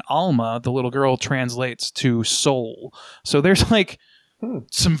 and Alma, the little girl, translates to soul. So there's like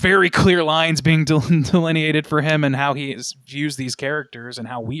some very clear lines being delineated for him and how he views these characters and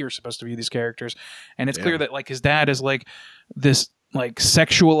how we are supposed to view these characters. And it's clear that like his dad is like this like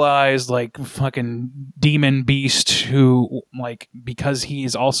sexualized like fucking demon beast who like, because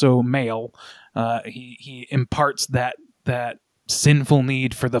he's also male, he imparts that sinful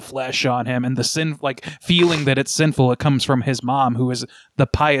need for the flesh on him, and the sin like feeling that it's sinful, it comes from his mom, who is the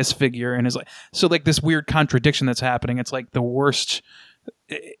pious figure, and is like, so like this weird contradiction that's happening. It's like the worst.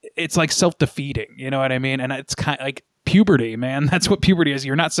 It's like self-defeating, you know what I mean? And it's kind of like puberty, man. That's what puberty is.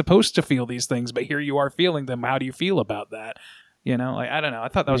 You're not supposed to feel these things, but here you are feeling them. How do you feel about that? You know, like, I don't know. I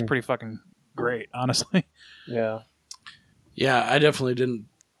thought that was pretty fucking great, honestly. Yeah. Yeah, I definitely didn't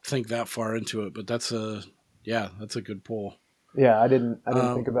think that far into it, but that's a good pull. Yeah, I didn't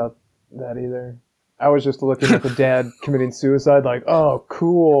think about that either. I was just looking at the dad committing suicide like, oh,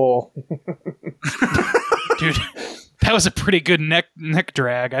 cool. Dude, that was a pretty good neck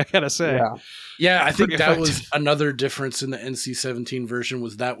drag, I gotta say. Yeah. Yeah, I think Pretty that effective. was another difference in the NC-17 version,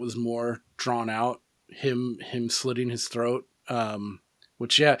 was that was more drawn out, him slitting his throat.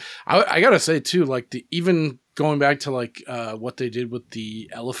 Which, yeah, I gotta say too, like even going back to like what they did with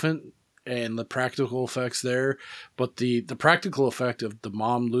the elephant and the practical effects there, but the practical effect of the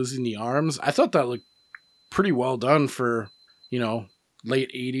mom losing the arms, I thought that looked pretty well done for, you know,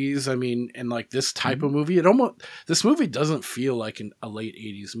 late 80s. I mean, and like this type of movie, this movie doesn't feel like a late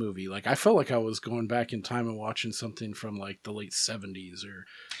 80s movie. Like I felt like I was going back in time and watching something from like the late 70s or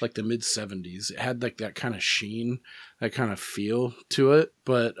like the mid 70s. It had like that kind of sheen, that kind of feel to it.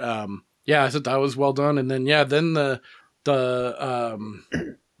 But yeah, I thought that was well done. And then then the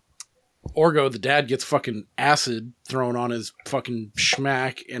Orgo, the dad, gets fucking acid thrown on his fucking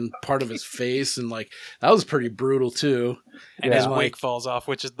schmack and part of his face, and like that was pretty brutal too. And his wig falls off,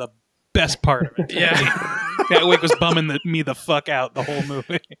 which is the best part of it. Yeah. That wig was bumming me the fuck out the whole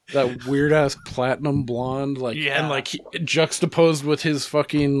movie. That weird ass platinum blonde, like, and like juxtaposed with his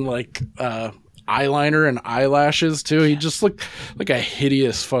fucking like eyeliner and eyelashes too. He just looked like a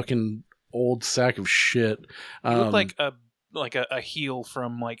hideous fucking old sack of shit. He looked like a heel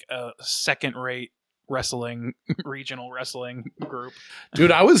from like a second-rate regional wrestling group.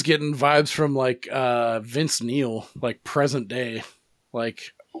 Dude, I was getting vibes from like Vince Neil, like present day.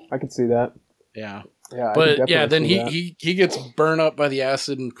 Like I could see that. Yeah. Yeah, but yeah, then he gets burned up by the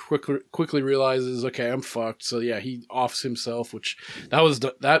acid and quickly realizes, okay, I'm fucked. So yeah, he offs himself, which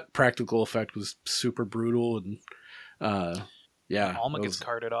that practical effect was super brutal, and yeah. Alma gets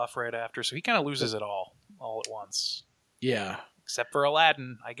carted off right after, so he kind of loses it all at once. Yeah. Except for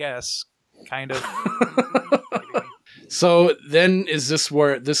Aladdin, I guess. Kind of. So then this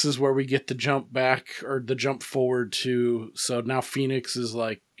is where we get the jump back, or the jump forward to, so now Phoenix is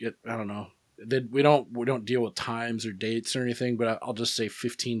like, I don't know. We don't deal with times or dates or anything, but I'll just say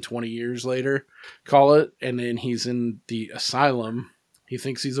 15, 20 years later, call it. And then he's in the asylum. He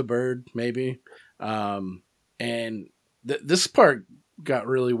thinks he's a bird, maybe. And this part got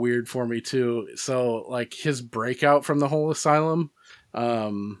really weird for me too. So like his breakout from the whole asylum.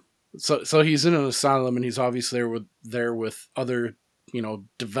 So he's in an asylum, and he's obviously there with other, you know,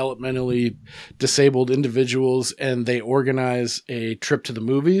 developmentally disabled individuals, and they organize a trip to the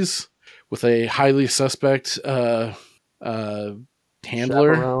movies with a highly suspect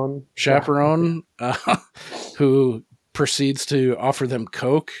handler, chaperone, who proceeds to offer them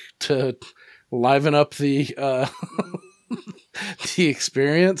coke to liven up the the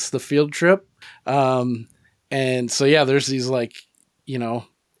experience, the field trip. And so yeah, there's these like, you know,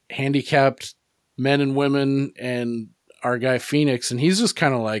 handicapped men and women and our guy Phoenix, and he's just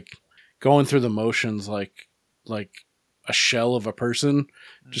kind of like going through the motions, like a shell of a person,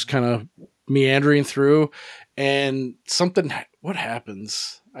 just kind of meandering through. And what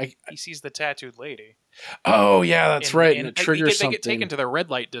happens? He sees the tattooed lady. Oh yeah, that's right. And it triggers they something. get taken to the red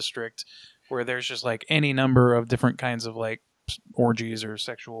light district, where there's just like any number of different kinds of like orgies or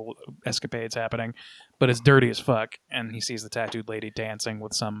sexual escapades happening, but it's dirty as fuck. And he sees the tattooed lady dancing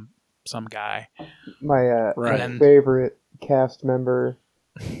with some guy. My favorite cast member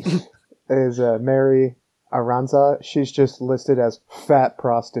is Mary Aranza. She's just listed as fat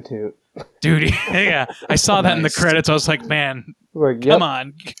prostitute. Dude, yeah, I saw that in the credits. I was like, man, like, come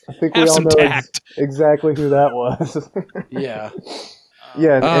on, I think have we all some know tact. Exactly who that was. Yeah.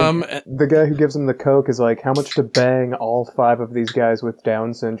 Yeah, and the guy who gives him the coke is like, how much to bang all 5 of these guys with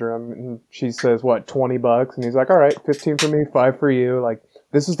Down syndrome? And she says, what, $20? And he's like, all right, 15 for me, 5 for you. Like,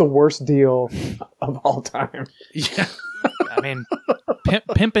 this is the worst deal of all time. Yeah. I mean,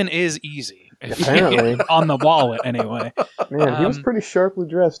 pimping is easy. Apparently. On the wallet, anyway. Man, he was pretty sharply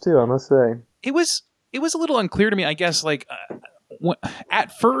dressed too, I must say. It was a little unclear to me, I guess, like,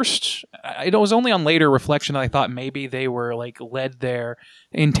 at first, it was only on later reflection that I thought maybe they were, like, led there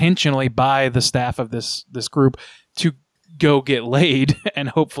intentionally by the staff of this group to go get laid, and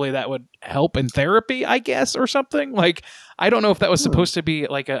hopefully that would help in therapy, I guess, or something. Like, I don't know if that was supposed to be,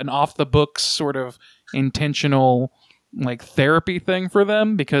 like, an off-the-books sort of intentional, like, therapy thing for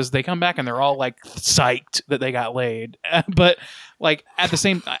them, because they come back and they're all, like, psyched that they got laid. But, like, at the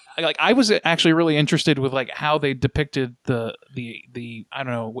same, like, I was actually really interested with, like, how they depicted the I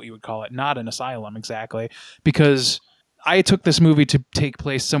don't know what you would call it, not an asylum exactly, because I took this movie to take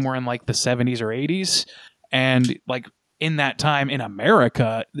place somewhere in, like, the 70s or 80s, and, like, in that time in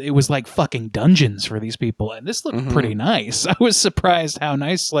America, it was like fucking dungeons for these people, and this looked pretty nice. I was surprised how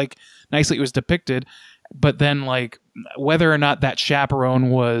nicely it was depicted. But then, like, whether or not that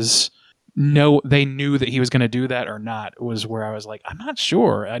chaperone they knew that he was going to do that or not, was where I was like, I'm not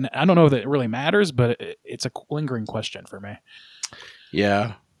sure. And I don't know that it really matters, but it's a lingering question for me.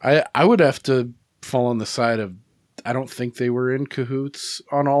 Yeah. I would have to fall on the side of, I don't think they were in cahoots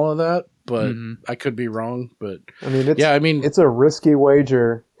on all of that, but I could be wrong. But I mean, it's a risky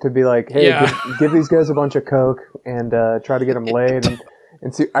wager to be like, hey, give these guys a bunch of coke and try to get them laid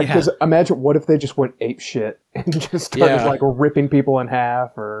and see. Because imagine, what if they just went ape shit and just started like ripping people in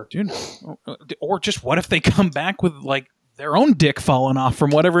half, or just what if they come back with like their own dick falling off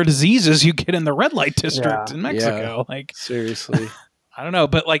from whatever diseases you get in the red light district in Mexico? Yeah. Like, seriously. I don't know,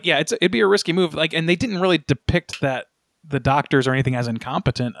 but like, yeah, it'd be a risky move. Like, and they didn't really depict that the doctors or anything as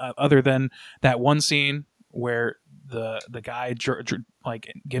incompetent, other than that one scene where the guy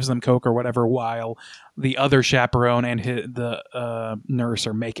like gives them coke or whatever, while the other chaperone and the nurse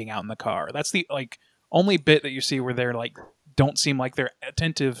are making out in the car. That's the like only bit that you see where they're like don't seem like they're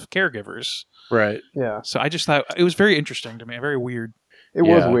attentive caregivers. Right. Yeah. So I just thought it was very interesting to me, very weird. It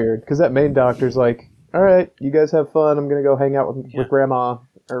was weird because that main doctor's like, all right, you guys have fun. I'm going to go hang out with grandma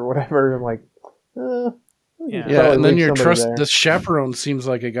or whatever. I'm like, and then the chaperone seems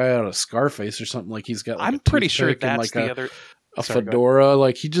like a guy out of Scarface or something. Like he's got like I'm pretty sure that's like the other... a fedora.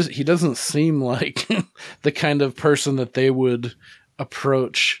 Like he doesn't seem like the kind of person that they would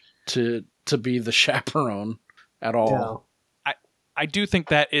approach to be the chaperone at all. Yeah. I do think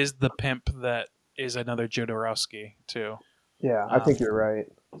that is the pimp that is another Jodorowsky too. Yeah, I think you're right.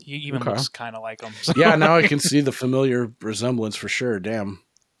 He even looks kind of like him. So. Yeah, now I can see the familiar resemblance for sure. Damn.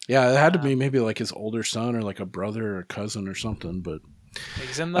 Yeah, it had to be maybe like his older son or like a brother or a cousin or something. But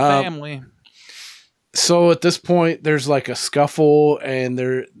he's in the family. So at this point, there's like a scuffle, and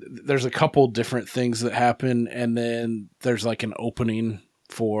there's a couple different things that happen, and then there's like an opening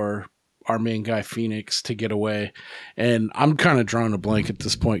for our main guy Phoenix to get away. And I'm kind of drawing a blank at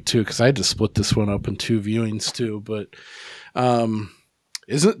this point too, because I had to split this one up in 2 viewings too. But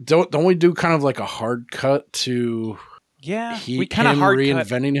don't we do kind of like a hard cut to we kind of hard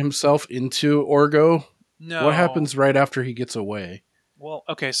reinventing himself into Orgo? No. What happens right after he gets away? Well,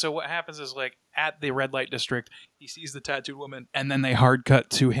 okay, so what happens is like at the red light district, he sees the tattooed woman, and then they hard cut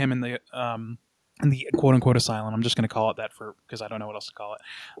to him in the quote unquote asylum. I'm just going to call it that because I don't know what else to call it.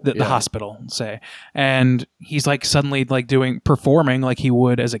 The hospital, say. And he's like suddenly like performing like he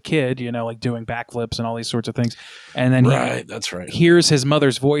would as a kid, like doing backflips and all these sorts of things. And then he hears his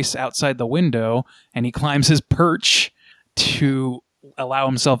mother's voice outside the window, and he climbs his perch to allow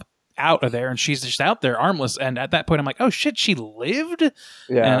himself out of there, and she's just out there armless. And at that point I'm like, oh shit, she lived.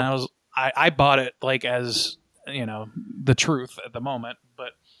 And I bought it like as the truth at the moment,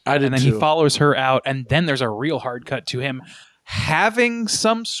 but and then he follows her out, and then there's a real hard cut to him having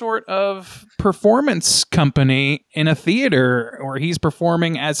some sort of performance company in a theater where he's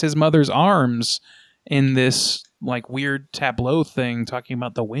performing as his mother's arms in this like weird tableau thing, talking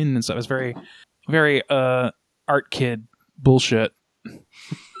about the wind and stuff. It was very, very art kid bullshit.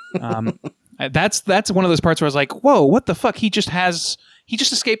 That's one of those parts where I was like, whoa, what the fuck? He just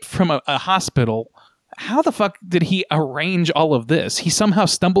escaped from a hospital. How the fuck did he arrange all of this? He somehow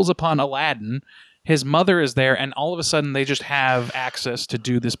stumbles upon Aladdin. His mother is there, and all of a sudden they just have access to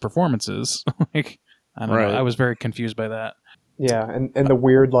do these performances. Like, I don't know. I was very confused by that. Yeah, and the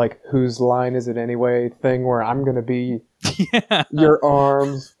weird like whose line is it anyway thing where I'm gonna be your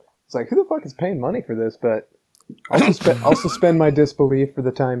arms. It's like, who the fuck is paying money for this? But I'll suspend my disbelief for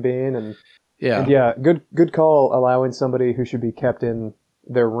the time being, and good call allowing somebody who should be kept in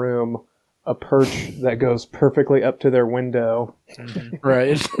their room a perch that goes perfectly up to their window.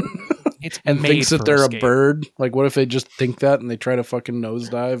 Right. It's and made thinks that for they're escape. a bird. Like, what if they just think that and they try to fucking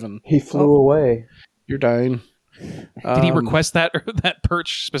nosedive and He flew away. you're dying? Did he request that that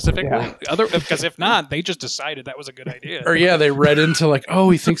perch specifically? Yeah. Because if not, they just decided that was a good idea. Or yeah, they read into like, oh,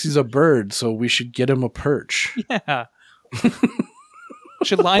 he thinks he's a bird, so we should get him a perch. Yeah.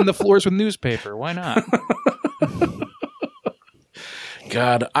 Should line the floors with newspaper. Why not?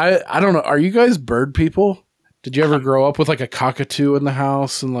 God, I don't know. Are you guys bird people? Did you ever grow up with like a cockatoo in the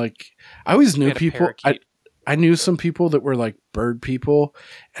house? And like, I always We knew had a people. parakeet. I knew some people that were like bird people,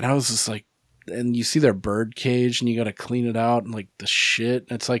 and I was just like, and you see their bird cage, and you got to clean it out and like the shit.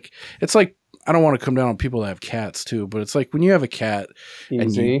 And it's like I don't want to come down on people that have cats too, but it's like when you have a cat,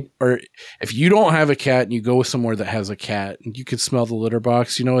 Easy. or if you don't have a cat and you go somewhere that has a cat, and you can smell the litter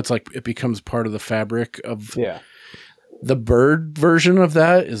box, you know, it's like it becomes part of the fabric of Yeah. the bird version of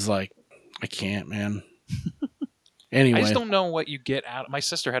that is like, I can't, man. Anyway, I just don't know what you get out. My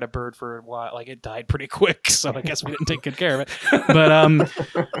sister had a bird for a while. Like it died pretty quick, so I guess we didn't take good care of it. But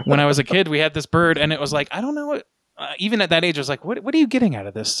when I was a kid, we had this bird, and it was like, I don't know what. Even at that age, I was like, "What are you getting out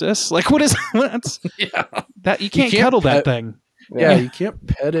of this, sis? Like, what is what's yeah, that? You can't can't cuddle that pet- thing." yeah, you can't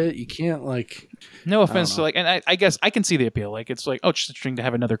pet it. You can't like. No offense to know. like, and I guess I can see the appeal. Like, it's like, oh, it's just interesting to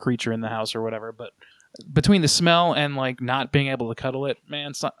have another creature in the house or whatever. But between the smell and like not being able to cuddle it,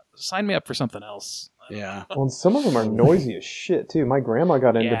 man, sign me up for something else. Yeah, Well, and some of them are noisy as shit too. My grandma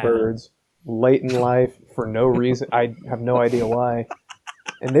got into Yeah. birds late in life for no reason. I have no idea why,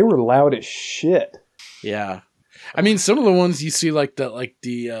 and they were loud as shit. yeah. I mean, some of the ones you see like the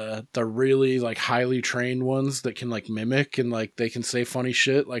really like highly trained ones that can like mimic and like they can say funny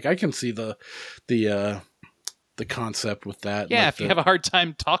shit. Like I can see the concept with that. Yeah, like if you have a hard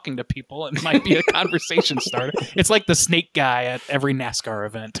time talking to people, it might be a conversation starter. It's like the snake guy at every NASCAR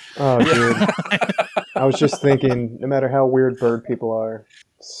event. Oh, dude. I was just thinking, no matter how weird bird people are,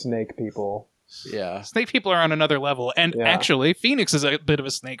 snake people. yeah. Snake people are on another level. And Yeah. actually, Phoenix is a bit of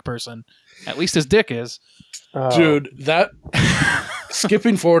a snake person. At least his dick is. Oh, Dude, that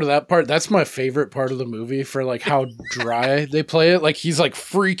skipping forward to that part, that's my favorite part of the movie for like how dry they play it. Like he's like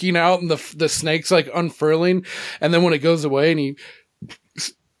freaking out and the snake's like unfurling, and then when it goes away and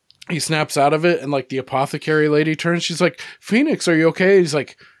he snaps out of it and like the apothecary lady turns, she's like, "Phoenix, are you okay?" He's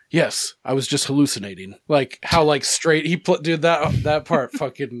like, "Yes, I was just hallucinating." Like how like straight he dude, that part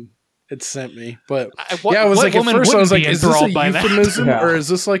fucking it sent me. But yeah, I was like at first I was like, is this a euphemism Yeah. or is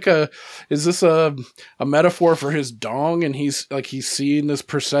this a metaphor for his dong? And he's seeing this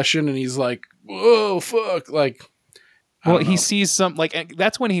procession and he's like, whoa, fuck, like. I Well, don't he know. sees some, like, and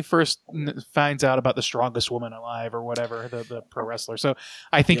that's when he first finds out about the strongest woman alive or whatever, the pro wrestler. So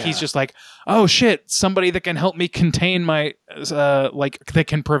I think he's Yeah. just like, oh shit, somebody that can help me contain my, that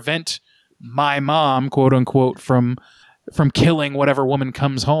can prevent my mom, quote unquote, from killing whatever woman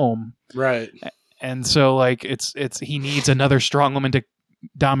comes home. Right. And so like it's he needs another strong woman to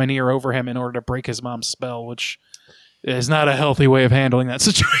domineer over him in order to break his mom's spell, which is not a healthy way of handling that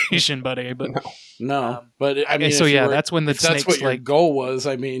situation, buddy. But No, but I mean, so if you yeah, were- that's when the if that's snake's what your like, goal was.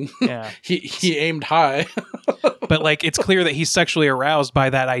 I mean, yeah. he aimed high. But like it's clear that he's sexually aroused by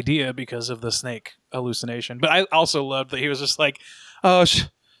that idea because of the snake hallucination. But I also loved that he was just like, oh,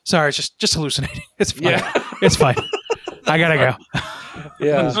 sorry, it's just hallucinating. It's fine. Yeah. It's fine. I gotta go.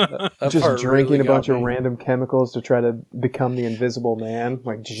 Yeah, that just part drinking really a bunch got of me. random chemicals to try to become the invisible man.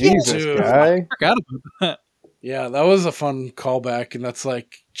 Like, Jesus, Dude. guy. Forgot about that. Yeah, that was a fun callback, and that's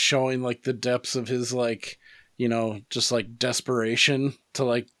like showing like the depths of his like, you know, just like desperation to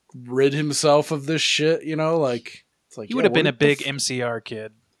like rid himself of this shit. You know, like it's like He would have been a what the big MCR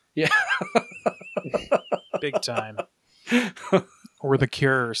kid. Yeah. Big time. Or The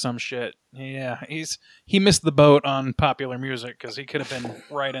Cure or some shit. Yeah, he missed the boat on popular music because he could have been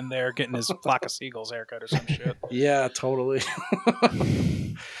right in there getting his Flock of Seagulls haircut or some shit. Yeah, totally.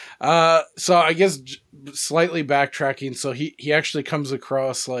 So I guess slightly backtracking. So he actually comes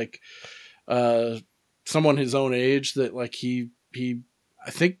across like someone his own age that like he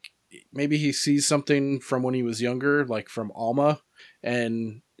I think maybe he sees something from when he was younger, like from Alma,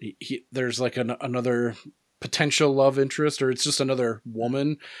 and he there's like another potential love interest, or it's just another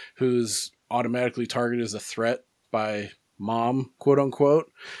woman who's automatically targeted as a threat by mom, quote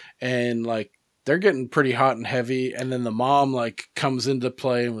unquote, and like they're getting pretty hot and heavy, and then the mom like comes into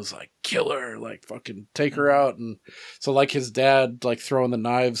play and was like, kill her, like fucking take her out. And so like his dad like throwing the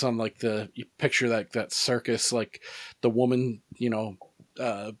knives on like you picture that circus, like the woman, you know,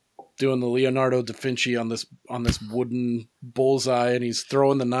 doing the Leonardo da Vinci on this wooden bullseye, and he's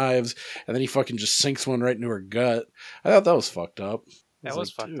throwing the knives, and then he fucking just sinks one right into her gut. I thought that was fucked up. That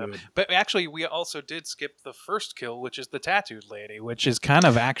was like, fucked up. dude. But actually, we also did skip the first kill, which is the tattooed lady, which is kind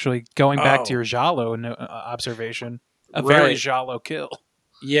of actually going back to your Giallo observation. A very Giallo kill.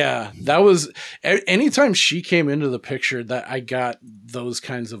 Yeah, that was anytime she came into the picture that I got those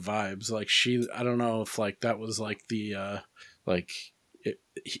kinds of vibes. Like I don't know if like that was like the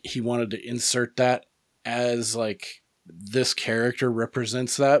he wanted to insert that as like this character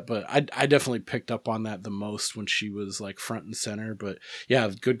represents that, but I definitely picked up on that the most when she was like front and center. But yeah,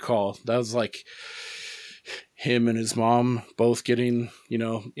 good call. That was like him and his mom both getting,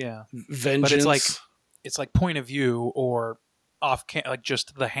 vengeance. But it's like point of view or like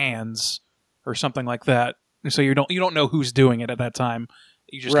just the hands or something like that. So you don't know who's doing it at that time.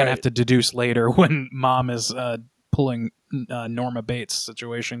 You just kind of have to deduce later when mom is pulling Norma Bates'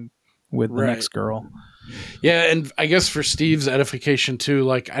 situation with the next girl. Yeah, and I guess for Steve's edification too,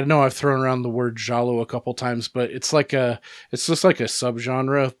 like I know I've thrown around the word giallo a couple times, but it's just like a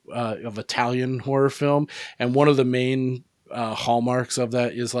subgenre of Italian horror film, and one of the main hallmarks of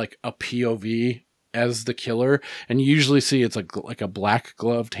that is like a POV as the killer, and you usually see it's like a black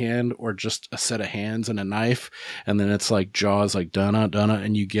gloved hand or just a set of hands and a knife, and then it's like jaws like dunna,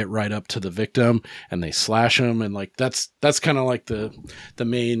 and you get right up to the victim and they slash them, and like that's kind of like the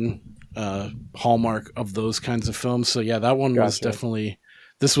main hallmark of those kinds of films. So yeah, that one was definitely,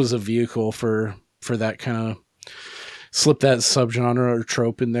 this was a vehicle for that kind of slip that subgenre or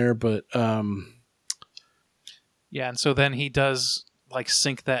trope in there. But yeah, and so then he does like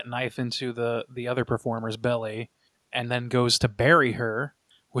sink that knife into the other performer's belly and then goes to bury her,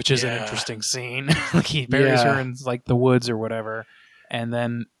 which is an interesting scene. Like he buries her in like the woods or whatever, and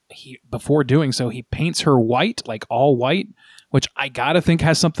then before doing so he paints her white, like all white, which I gotta think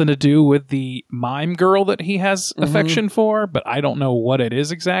has something to do with the mime girl that he has affection for, but I don't know what it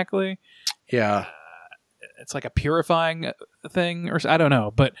is exactly. Yeah. It's like a purifying thing, or I don't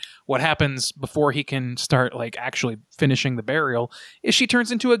know. But what happens before he can start like actually finishing the burial is she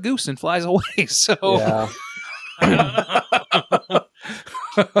turns into a goose and flies away. So yeah.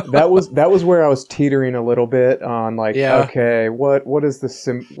 that was where I was teetering a little bit on like, okay, what is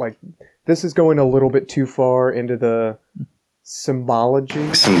the like? This is going a little bit too far into the symbology.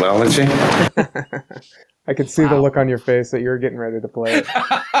 I could see the look on your face that you're getting ready to play it.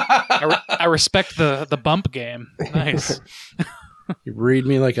 I respect the bump game. Nice. You read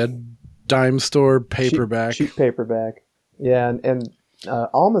me like a dime store paperback. Cheap paperback. Yeah, and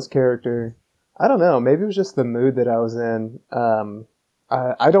Alma's character, I don't know, maybe it was just the mood that I was in.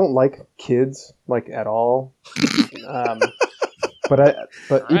 I don't like kids, like, at all. But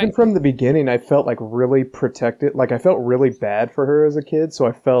even from the beginning, I felt like really protected. Like I felt really bad for her as a kid, so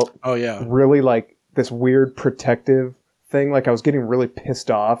I felt really like this weird protective thing. Like I was getting really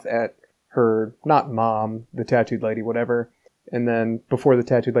pissed off at her, not mom, the tattooed lady, whatever. And then before the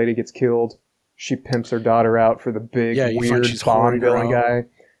tattooed lady gets killed, she pimps her daughter out for the big weird Bond villain guy.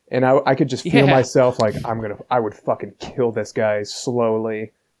 And I could just feel myself like I would fucking kill this guy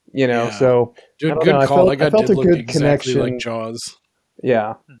slowly, So dude, good call. I felt a good connection, like Jaws.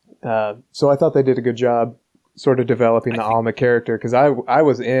 Yeah. So I thought they did a good job, sort of developing the Alma character, because I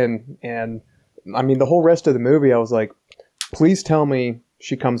was in, and I mean the whole rest of the movie I was like, please tell me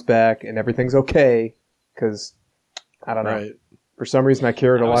she comes back and everything's okay, because I don't know, for some reason I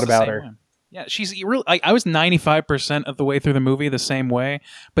cared a lot about her. Yeah, she's really. I was 95% of the way through the movie the same way,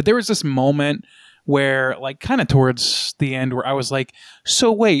 but there was this moment where, like, kind of towards the end, where I was like,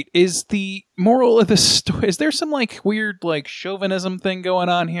 "So wait, is the moral of this story? Is there some like weird like chauvinism thing going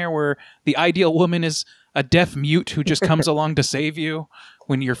on here, where the ideal woman is a deaf mute who just comes along to save you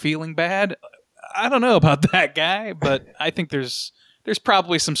when you're feeling bad?" I don't know about that guy, but I think there's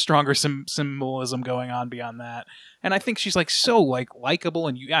probably some stronger symbolism going on beyond that. And I think she's like so like likable,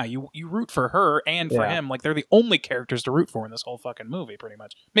 and you root for her and for him. Like they're the only characters to root for in this whole fucking movie, pretty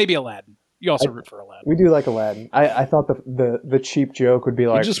much. Maybe Aladdin. You also root for Aladdin. We do like Aladdin. I thought the cheap joke would be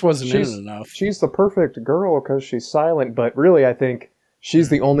like, he just wasn't in enough. She's the perfect girl because she's silent, but really I think she's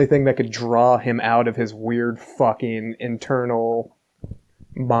the only thing that could draw him out of his weird fucking internal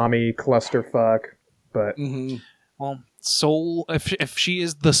mommy clusterfuck. But well, soul, if she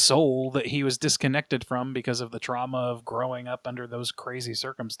is the soul that he was disconnected from because of the trauma of growing up under those crazy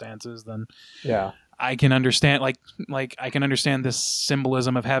circumstances, then I can understand like I can understand this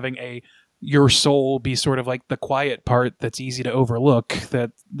symbolism of having your soul be sort of like the quiet part that's easy to overlook,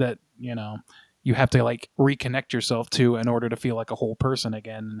 that you have to like reconnect yourself to in order to feel like a whole person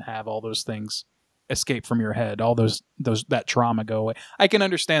again and have all those things escape from your head, all that trauma go away. I can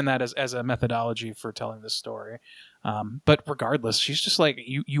understand that as a methodology for telling this story. But regardless, she's just like,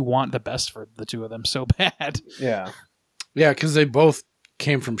 you want the best for the two of them so bad. Yeah. Yeah, because they both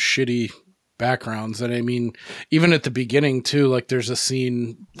came from shitty backgrounds. And I mean, even at the beginning too, like there's a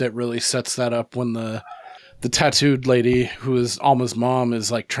scene that really sets that up when the tattooed lady who is Alma's mom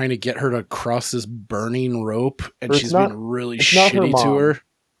is like trying to get her to cross this burning rope, and she's being really shitty to her.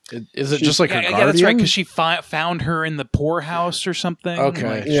 Is it just like her guardian? Yeah, that's right, because she found her in the poorhouse or something.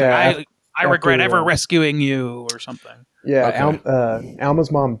 Okay. Like, I regret ever rescuing you or something. Yeah, okay.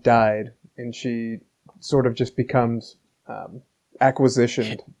 Alma's mom died, and she sort of just becomes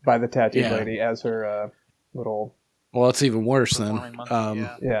acquisitioned by the tattooed lady as her little... Well, it's even worse then.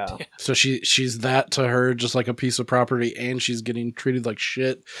 Yeah. So she's that to her, just like a piece of property, and she's getting treated like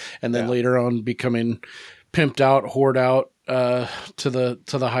shit, and then later on becoming pimped out, whored out to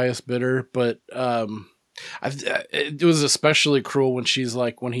the highest bidder. But it was especially cruel when she's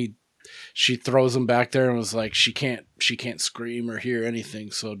like she throws him back there and was like she can't scream or hear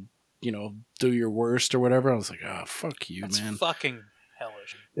anything, so do your worst or whatever. I was like, oh, fuck you, That's man. Fucking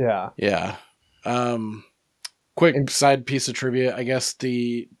hellish. Yeah. Quick side piece of trivia. I guess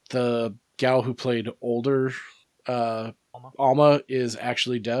the gal who played older Alma is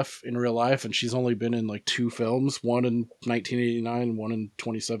actually deaf in real life, and she's only been in like 2 films, one in 1989 and one in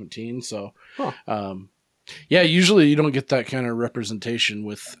 2017. So, usually you don't get that kind of representation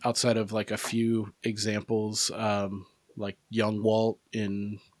with outside of like a few examples, like young Walt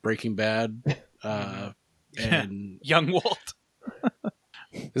in Breaking Bad, and young Walt.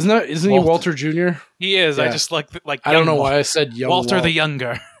 Isn't he Walter Jr.? He is. Yeah. I just like I don't know why I said young Walter Walt. the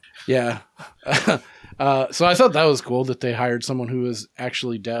Younger. Yeah. So I thought that was cool that they hired someone who is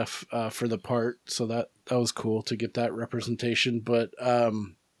actually deaf for the part. So that was cool to get that representation. But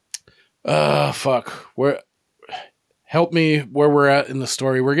help me where we're at in the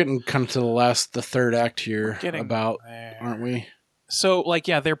story. We're getting kind of to the third act here aren't we? So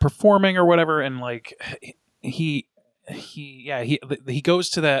they're performing or whatever, and like he goes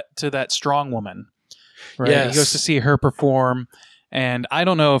to that strong woman, right? Yes. He goes to see her perform, and I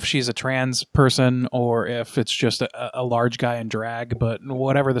don't know if she's a trans person or if it's just a large guy in drag, but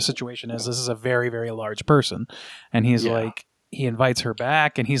whatever the situation is, this is a very, very large person, and he's like, he invites her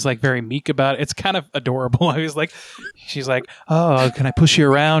back, and he's like very meek about it. It's kind of adorable. She's like, oh, can I push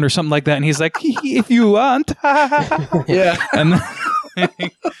you around or something like that? And he's like, if you want. Yeah.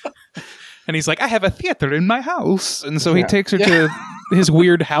 And he's like, I have a theater in my house. And so he takes her to his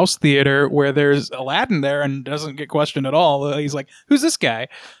weird house theater where there's Aladdin there and doesn't get questioned at all. He's like, who's this guy?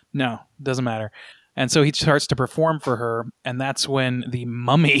 No, doesn't matter. And so he starts to perform for her. And that's when the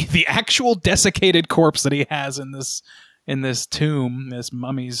mummy, the actual desiccated corpse that he has in this tomb, this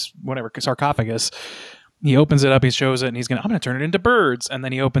mummy's whatever sarcophagus, he opens it up, he shows it, and I'm going to turn it into birds. And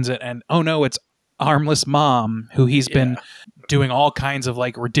then he opens it, and oh no, it's armless mom, who he's been doing all kinds of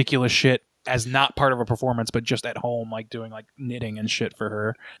like ridiculous shit as not part of a performance, but just at home, like doing like knitting and shit for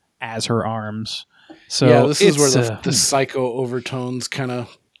her as her arms. So this is where the psycho overtones kind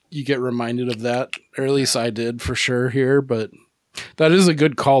of, you get reminded of that, or at least I did for sure here. But that is a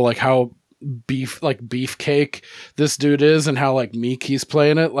good call, like how beefcake this dude is, and how like meek he's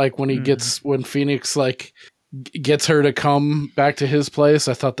playing it. Like when when Phoenix like gets her to come back to his place,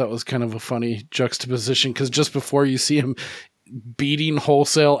 I thought that was kind of a funny juxtaposition, because just before you see him beating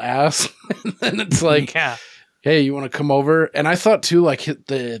wholesale ass, and then it's like, hey, you want to come over? And I thought too, like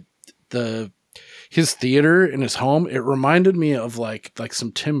his theater in his home, it reminded me of like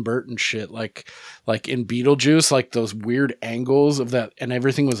some Tim Burton shit, like in Beetlejuice, like those weird angles of that, and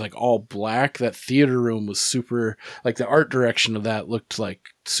everything was like all black. That theater room was super, like the art direction of that looked like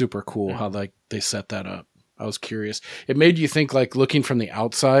super cool, how like they set that up. I was curious. It made you think, like looking from the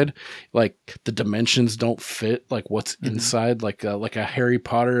outside, like the dimensions don't fit, like what's inside, like a Harry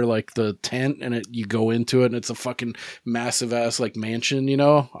Potter, like the tent, and you go into it and it's a fucking massive ass like mansion.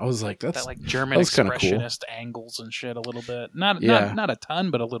 I was like, that like German expressionist angles and shit a little bit. Not a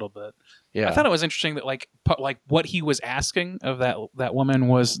ton, but a little bit. Yeah, I thought it was interesting that like what he was asking of that woman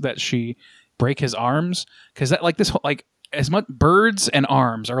was that she break his arms, because that like this whole like. As much birds and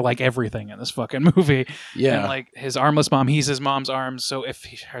arms are like everything in this fucking movie. Yeah. And like his armless mom, he's his mom's arms. So if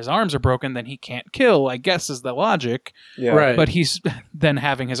his arms are broken, then he can't kill, I guess is the logic. Yeah. Right. But he's then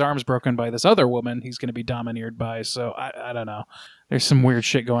having his arms broken by this other woman he's going to be domineered by. So I don't know. There's some weird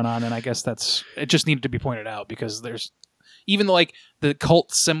shit going on. And I guess it just needed to be pointed out, because there's even like the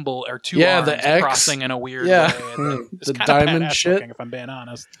cult symbol or two arms the X crossing in a weird way. The diamond shit. If I'm being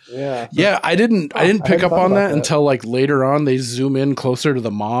honest. Yeah. I didn't pick up on that until like later on. They zoom in closer to the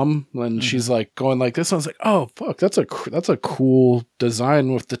mom when she's like going like this. I was like, oh fuck, that's a cool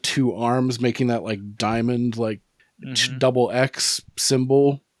design with the two arms making that like diamond like double X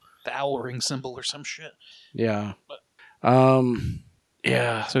symbol, the owl ring symbol or some shit. Yeah.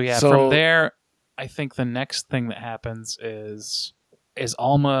 Yeah. So from there, I think the next thing that happens is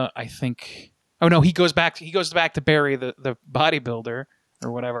Alma. I think. Oh no, he goes back to bury the bodybuilder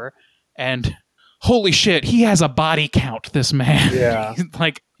or whatever, and holy shit, he has a body count. This man. Yeah.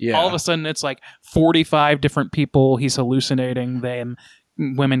 Like all of a sudden, it's like 45 different people. He's hallucinating them.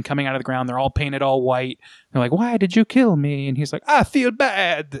 Women coming out of the ground, they're all painted all white. They're like, "Why did you kill me?" And he's like, "I feel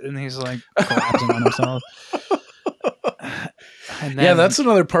bad," and he's like collapsing on himself. And then, that's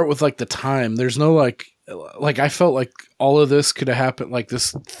another part with like the time. There's no like I felt like all of this could have happened. Like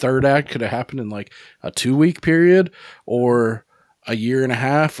this third act could have happened in like a 2-week period or a year and a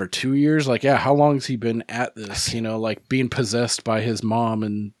half or 2 years. Like, how long has he been at this? You know, like being possessed by his mom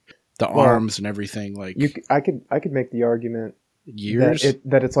and the arms and everything. Like, I could make the argument years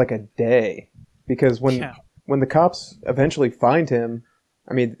that it's like a day, because when the cops eventually find him,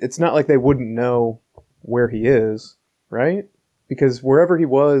 I mean, it's not like they wouldn't know where he is, right? Because wherever he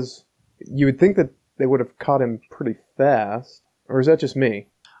was, you would think that they would have caught him pretty fast. Or is that just me?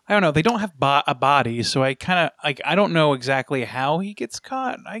 I don't know. They don't have a body, so I kind of like. I don't know exactly how he gets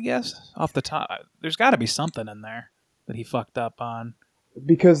caught. I guess off the top, there's got to be something in there that he fucked up on.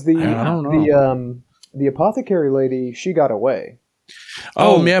 Because I don't know. The apothecary lady, she got away.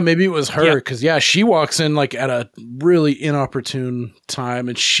 Oh yeah, maybe it was her, because she walks in like at a really inopportune time,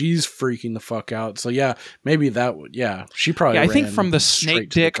 and she's freaking the fuck out. So maybe that would she probably. I think from the snake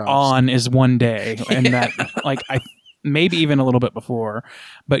dick on is one day, and that like maybe even a little bit before,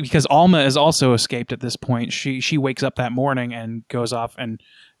 but because Alma is also escaped at this point, she wakes up that morning and goes off and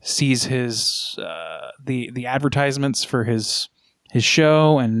sees his the advertisements for his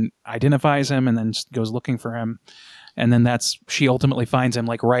show and identifies him, and then goes looking for him. And then she ultimately finds him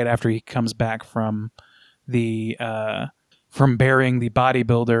like right after he comes back from from burying the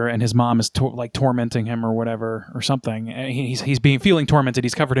bodybuilder, and his mom is tormenting him or whatever or something. And he's feeling tormented.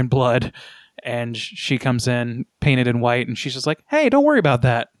 He's covered in blood, and she comes in painted in white, and she's just like, "Hey, don't worry about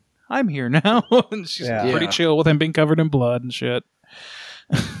that. I'm here now." And she's pretty chill with him being covered in blood and shit.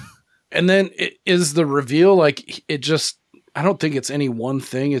 And then it is the reveal, like it just. I don't think it's any one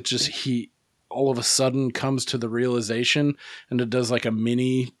thing. It's just he all of a sudden comes to the realization, and it does like a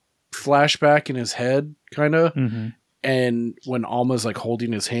mini flashback in his head, kind of. Mm-hmm. And when Alma's like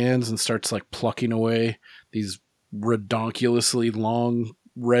holding his hands and starts like plucking away these redonkulously long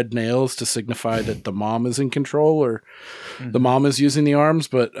red nails to signify that the mom is in control, or the mom is using the arms,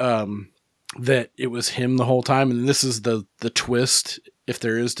 but that it was him the whole time. And this is the twist, if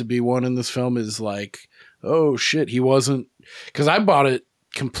there is to be one in this film, is like, oh shit, he wasn't, because I bought it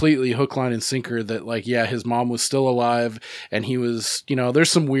completely hook, line, and sinker that like, his mom was still alive, and he was, there's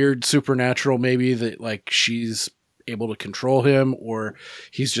some weird supernatural maybe that like she's able to control him, or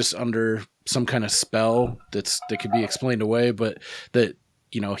he's just under some kind of spell that could be explained away, but that,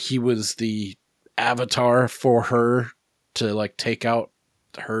 he was the avatar for her to like take out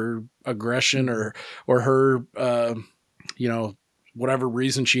her aggression or her, whatever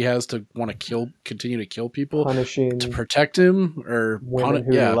reason she has to want to continue to kill people, punishing to protect him, or women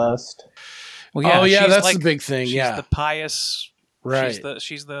who lust. Well, that's like, the big thing. She's the pious, right?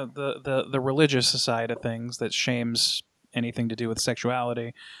 She's the religious side of things that shames anything to do with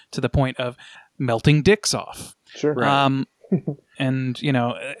sexuality to the point of melting dicks off. Sure. Right. And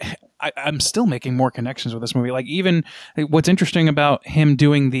I'm still making more connections with this movie. Like, even what's interesting about him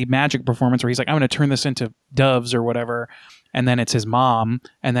doing the magic performance where he's like, I'm going to turn this into doves or whatever, and then it's his mom,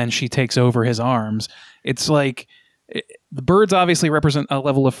 and then she takes over his arms. It's like the birds obviously represent a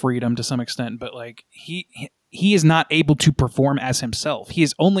level of freedom to some extent, but like he is not able to perform as himself. He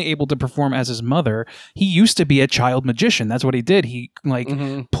is only able to perform as his mother. He used to be a child magician. That's what he did. He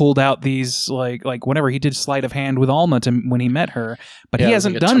pulled out these like whenever he did sleight of hand with Alma when he met her, but he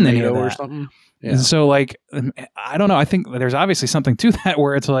hasn't like done any of that. Or something. Yeah. And so like, I don't know. I think there's obviously something to that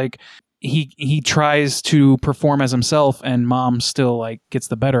where it's like, he tries to perform as himself, and mom still like gets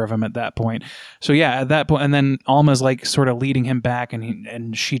the better of him at that point. So at that point, and then Alma's like sort of leading him back,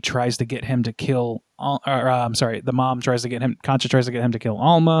 and she tries to get him to kill. The mom tries to get him. Concha tries to get him to kill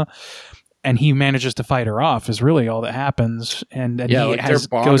Alma, and he manages to fight her off. Is really all that happens. And their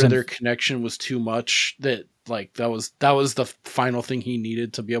bond or their connection was too much. That like that was the final thing he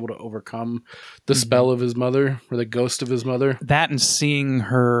needed to be able to overcome the spell of his mother, or the ghost of his mother. That, and seeing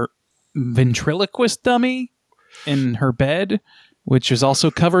her ventriloquist dummy in her bed, which is also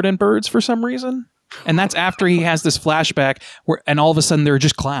covered in birds for some reason. And that's after he has this flashback and all of a sudden they're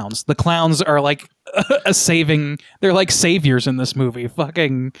just clowns. The clowns are like they're like saviors in this movie.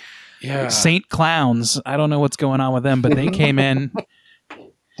 Fucking saint clowns. I don't know what's going on with them, but they came in.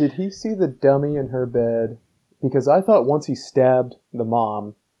 Did he see the dummy in her bed because I thought once he stabbed the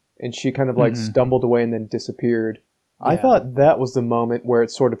mom and she kind of like stumbled away and then disappeared, I thought that was the moment where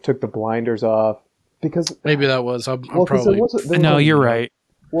it sort of took the blinders off. Because maybe that was. I'm probably. You're right.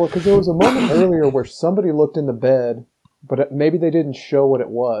 Well, because there was a moment earlier where somebody looked in the bed, but maybe they didn't show what it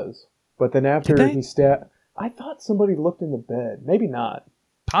was. But then after he stabbed, I thought somebody looked in the bed. Maybe not.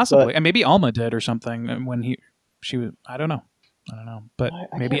 Possibly, and maybe Alma did or something when she was. I don't know. But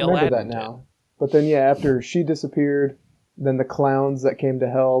I maybe can't remember Aladdin that now. did. But then after she disappeared, then the clowns that came to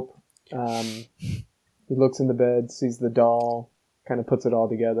help. He looks in the bed, sees the doll, kind of puts it all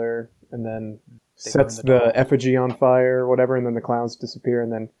together, and then sets the effigy on fire or whatever, and then the clowns disappear,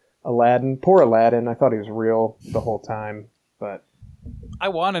 and then Aladdin, poor Aladdin, I thought he was real the whole time, but... I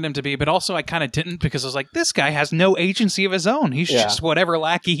wanted him to be, but also I kind of didn't, because I was like, this guy has no agency of his own. He's just whatever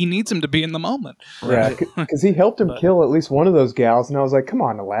lackey he needs him to be in the moment. Right. Yeah, because he helped him kill at least one of those gals, and I was like, come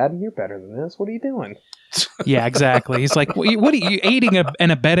on, Aladdin, you're better than this. What are you doing? Yeah, exactly. He's like, what are you aiding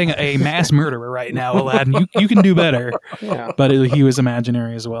and abetting a mass murderer right now, Aladdin? You can do better. Yeah. But he was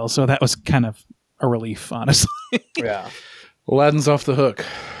imaginary as well, so that was kind of a relief, honestly. Yeah. Aladdin's off the hook.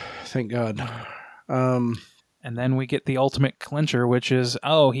 Thank God. And then we get the ultimate clincher, which is,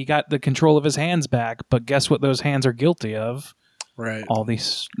 he got the control of his hands back, but guess what those hands are guilty of? Right. All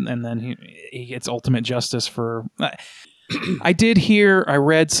these, and then he gets ultimate justice for... I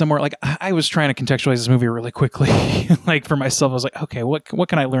read somewhere, like, I was trying to contextualize this movie really quickly, like, for myself. I was like, okay, what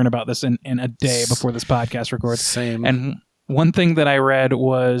can I learn about this in a day before this podcast records? Same. And one thing that I read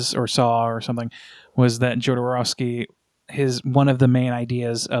was, or saw or something, was that Jodorowsky, one of the main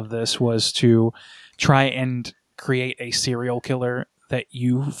ideas of this was to try and create a serial killer that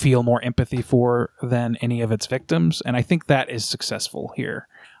you feel more empathy for than any of its victims. And I think that is successful here.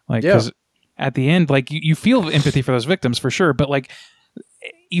 Like, because at the end, like, you feel empathy for those victims for sure, but like,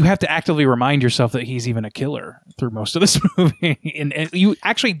 you have to actively remind yourself that he's even a killer through most of this movie. and you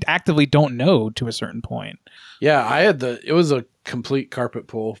actually actively don't know to a certain point. Yeah, it was a complete carpet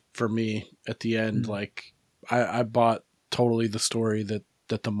pull for me at the end. Like, I bought totally the story that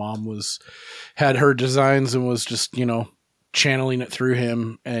the mom had her designs and was just, channeling it through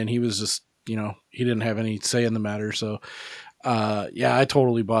him. And he was just, he didn't have any say in the matter. So, I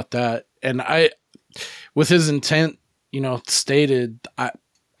totally bought that. And with his intent, stated, I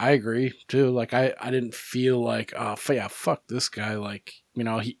agree too. Like, I didn't feel like, fuck this guy. Like,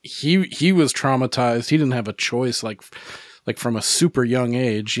 he was traumatized. He didn't have a choice, like from a super young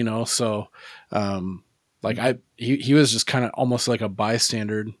age, so, he was just kind of almost like a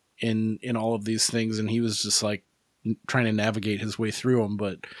bystander in all of these things. And he was just like trying to navigate his way through them.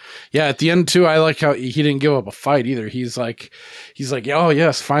 But yeah, at the end too, I like how he didn't give up a fight either. He's like, oh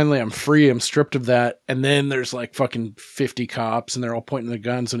yes, finally I'm free. I'm stripped of that. And then there's like fucking 50 cops and they're all pointing the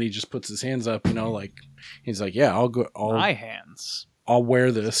guns and he just puts his hands up, like he's like, yeah, my hands. I'll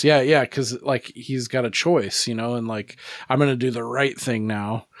wear this. Yeah. Cause like he's got a choice, and like, I'm going to do the right thing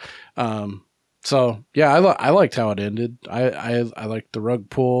now. So yeah, I liked how it ended. I liked the rug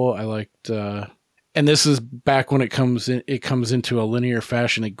pull. I liked, and this is back when it comes into a linear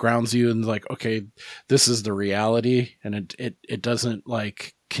fashion. It grounds you and like, okay, this is the reality. And it doesn't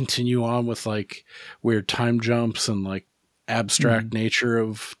like continue on with like weird time jumps and like abstract nature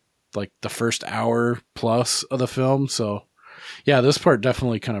of like the first hour plus of the film. So yeah, this part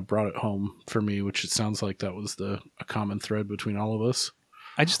definitely kind of brought it home for me, which it sounds like that was a common thread between all of us.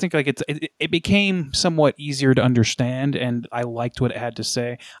 I just think like it became somewhat easier to understand, and I liked what it had to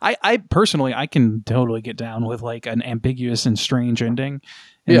say. I personally, I can totally get down with like an ambiguous and strange ending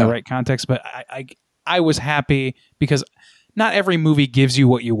in the right context, but I was happy because not every movie gives you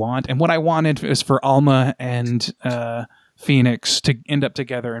what you want, and what I wanted was for Alma and Phoenix to end up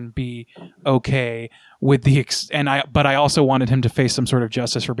together and be okay with but I also wanted him to face some sort of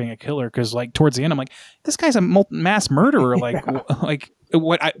justice for being a killer, because like towards the end I'm like, this guy's a mass murderer. Like like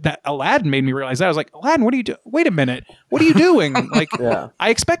that Aladdin made me realize that. I was like, Aladdin, what are you doing? Wait a minute, what are you doing? Like, I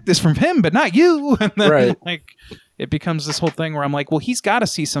expect this from him, but not you. And then, like, it becomes this whole thing where I'm like, well, he's got to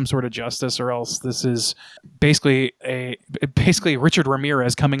see some sort of justice, or else this is basically Richard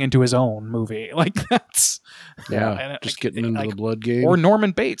Ramirez coming into his own movie. Like, that's just getting into the blood game. Or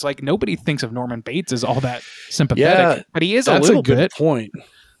Norman Bates. Like, nobody thinks of Norman Bates as all that sympathetic, but he is a little bit. That's a good point.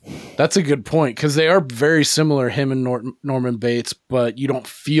 That's a good point, because they are very similar, him and Norman Bates, but you don't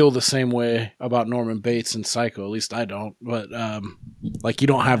feel the same way about Norman Bates in Psycho. At least I don't. But like, you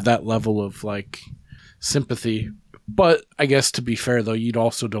don't have that level of like sympathy. But I guess to be fair, though, you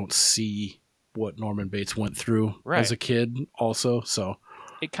also don't see what Norman Bates went through as a kid also. So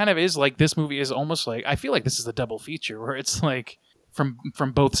it kind of is like, this movie is almost like, I feel like this is a double feature where it's like from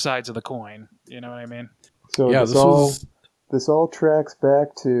both sides of the coin. You know what I mean? So Yeah, this all tracks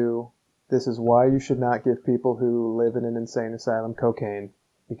back to, this is why you should not give people who live in an insane asylum cocaine,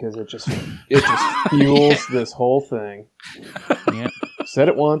 because it just fuels this whole thing. Yeah. Said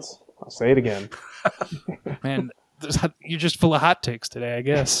it once, I'll say it again. Man, you're just full of hot takes today, I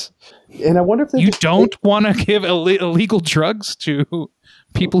guess. And I wonder if You don't want to give illegal drugs to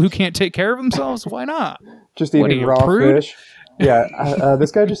people who can't take care of themselves? Why not? Just What are eating you, raw prude? fish. Yeah,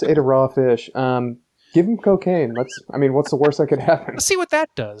 this guy just ate a raw fish. Give him cocaine. What's the worst that could happen? Let's see what that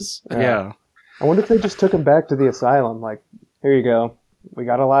does. Yeah. I wonder if they just took him back to the asylum. Like, here you go. We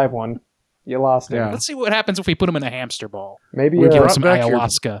got a live one. You lost him. Yeah. Let's see what happens if we put him in a hamster ball. Maybe We Give him brought some back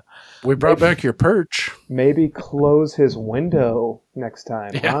ayahuasca. We brought back your perch. maybe close his window next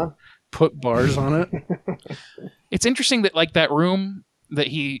time, Yeah. huh? Put bars on it. It's interesting that like that room that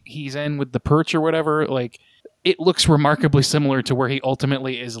he's in with the perch or whatever, like it looks remarkably similar to where he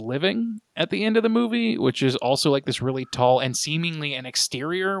ultimately is living at the end of the movie, which is also like this really tall and seemingly an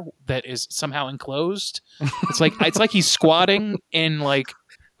exterior that is somehow enclosed. It's like he's squatting in like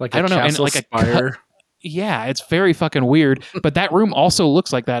Like I a don't know, and castle like a spire. yeah, it's very fucking weird. But that room also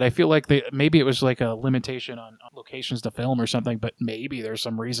looks like that. I feel like maybe it was like a limitation on locations to film or something, but maybe there's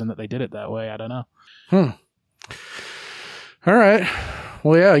some reason that they did it that way. I don't know. All right.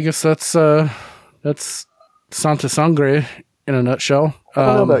 Well, yeah, I guess that's Santa Sangre in a nutshell. I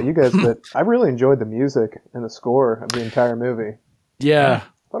don't know about you guys, but I really enjoyed the music and the score of the entire movie. Yeah. I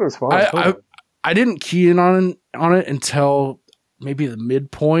thought it was fun. I didn't key in on it until maybe the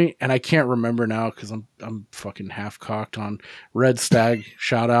midpoint, and I can't remember now because I'm fucking half cocked on Red Stag.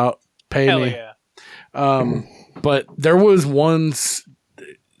 Shout out, pay Hell me. yeah. But there was one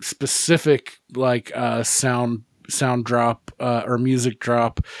specific like sound drop or music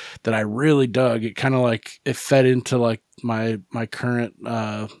drop that I really dug. It kind of like it fed into like my current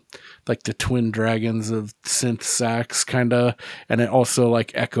like the Twin Dragons of synth sax kind of, and it also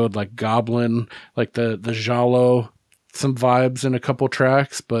like echoed like Goblin, like the Giallo, some vibes in a couple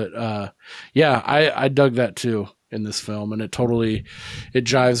tracks. But yeah, I dug that too in this film, and it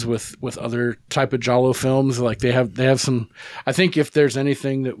jives with other type of Giallo films. Like they have some, I think if there's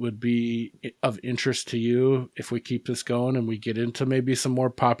anything that would be of interest to you, if we keep this going and we get into maybe some more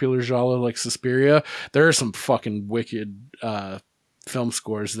popular Giallo like Suspiria, there are some fucking wicked film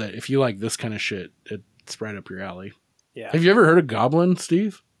scores that if you like this kind of shit, it's right up your alley. Yeah. Have you ever heard of Goblin,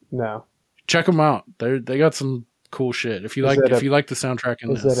 Steve? No. Check them out. They got some cool shit. If you like the soundtrack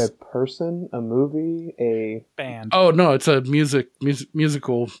in Is this. that a person, a movie, a Band. Oh no, it's a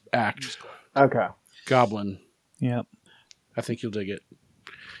musical act. Okay. Goblin. Yep. I think you'll dig it.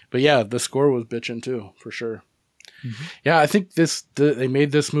 But yeah, the score was bitchin' too, for sure. Mm-hmm. Yeah, I think they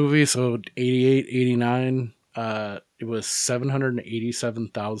made this movie, so 88, 89, it was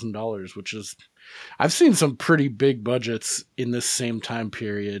 $787,000, which is, I've seen some pretty big budgets in this same time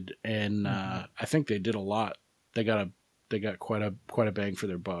period, and I think they did a lot. They got quite a bang for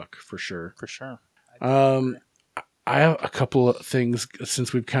their buck, for sure. For sure. I have a couple of things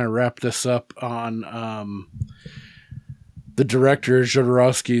since we've kind of wrapped this up on the director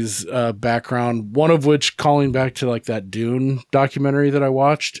Jodorowsky's background. One of which calling back to like that Dune documentary that I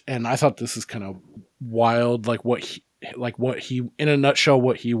watched, and I thought this is kind of wild, like what he in a nutshell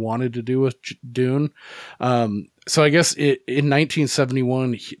what he wanted to do with Dune. So I guess in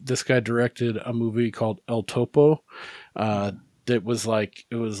 1971, this guy directed a movie called El Topo. That was like,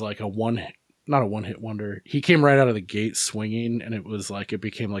 it was like not a one-hit wonder. He came right out of the gate swinging, and it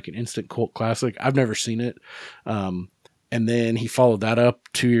became like an instant cult classic. I've never seen it. And then he followed that up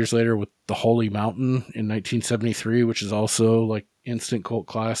 2 years later with The Holy Mountain in 1973, which is also like instant cult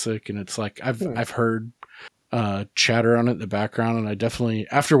classic. And it's like, I've heard chatter on it in the background, and I definitely,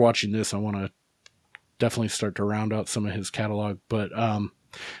 after watching this, I want to definitely start to round out some of his catalog. But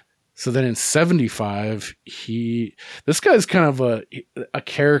so then in 75, this guy's kind of a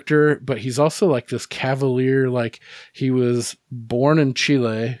character, but he's also like this cavalier. Like, he was born in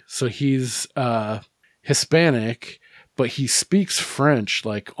Chile, so he's Hispanic, but he speaks French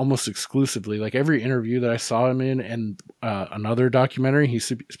like almost exclusively. Like every interview that I saw him in, and another documentary, he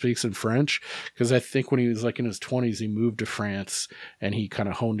speaks in French, because I think when he was like in his 20s, he moved to France and he kind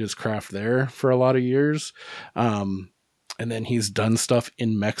of honed his craft there for a lot of years. And then he's done stuff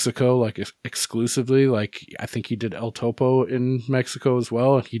in Mexico, like exclusively. Like I think he did El Topo in Mexico as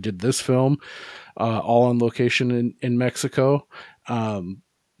well, and he did this film all on location in Mexico.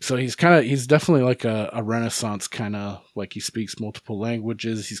 So he's definitely like a Renaissance kind of, like he speaks multiple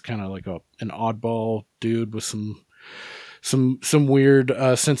languages. He's kind of like an oddball dude with some weird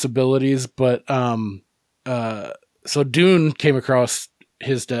sensibilities. But so Dune came across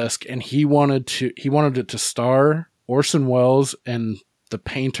his desk, and he wanted it to star Orson Welles and the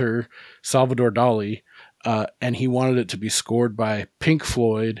painter Salvador Dali, and he wanted it to be scored by Pink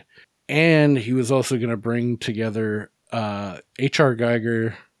Floyd, and he was also going to bring together H.R.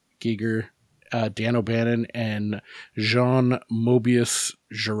 Giger, Dan O'Bannon, and Jean Mobius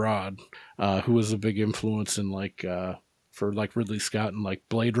Giraud, who was a big influence in for Ridley Scott and like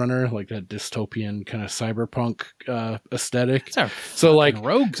Blade Runner, like that dystopian kind of cyberpunk aesthetic. So like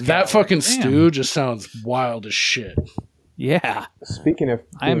rogues that fucking stew just sounds wild as shit. Yeah. Speaking of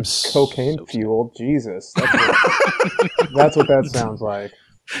I'm cocaine so fueled, Jesus, that's what that sounds like.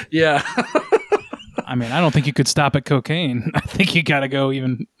 Yeah. I mean, I don't think you could stop at cocaine. I think you got to go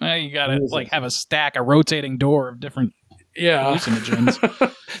even. You got to like have a rotating door of different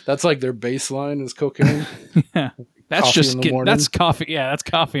hallucinogens. That's like their baseline is cocaine. Yeah, that's coffee just in the morning. that's coffee. Yeah, that's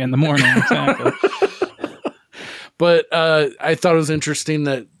coffee in the morning. Exactly. But I thought it was interesting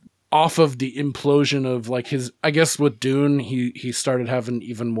that off of the implosion of like his, I guess with Dune, he started having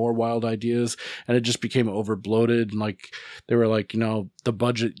even more wild ideas, and it just became over bloated. And like they were like, the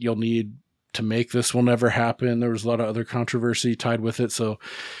budget you'll need to make this will never happen. There was a lot of other controversy tied with it, so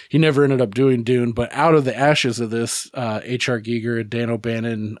he never ended up doing Dune. But out of the ashes of this, H.R. Giger and Dan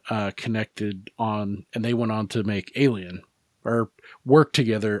O'Bannon connected on, and they went on to make Alien, or work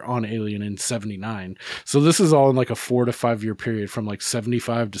together on Alien in 79. So this is all in like a 4 to 5 year period from like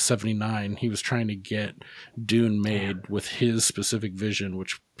 75 to 79. He was trying to get Dune made with his specific vision,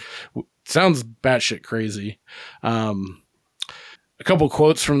 which sounds batshit crazy. A couple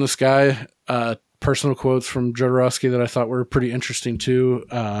quotes from this guy, personal quotes from Jodorowsky that I thought were pretty interesting too,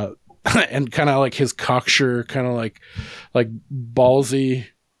 and kind of like his cocksure, kind of like ballsy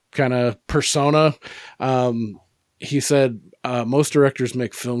kind of persona. He said, most directors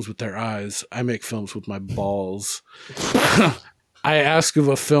make films with their eyes. I make films with my balls. I ask of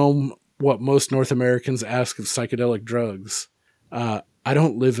a film what most North Americans ask of psychedelic drugs. I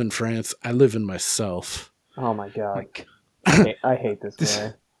don't live in France. I live in myself. Oh my God. I hate this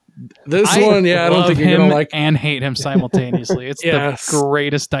guy. I don't think you're gonna like and hate him simultaneously. It's the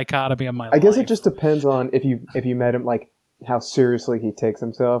greatest dichotomy of my life. I guess it just depends on if you met him, like how seriously he takes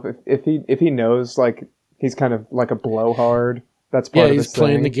himself. If he knows like he's kind of like a blowhard, that's part of his he's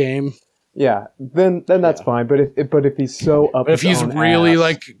playing thing. the game. Yeah, then that's fine. But if he's so up, if he's really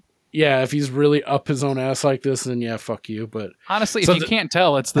ass, if he's really up his own ass like this, then fuck you. But honestly, if you can't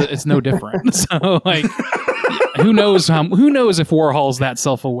tell, it's no different. So like. Who knows if Warhol's that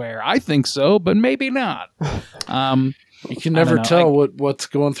self-aware? I think so, but maybe not. You can never tell what's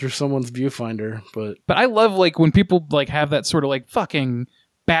going through someone's viewfinder, but I love like when people like have that sort of like fucking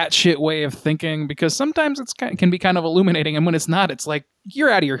batshit way of thinking, because sometimes can be kind of illuminating, and when it's not, it's like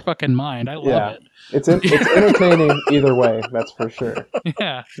you're out of your fucking mind. I love it. It's entertaining either way, that's for sure.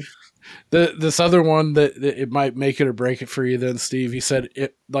 Yeah. This other one that it might make it or break it for you. Then Steve, he said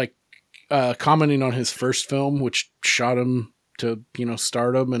it like. Commenting on his first film, which shot him to,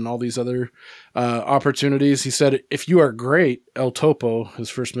 stardom and all these other opportunities. He said, if you are great, El Topo, his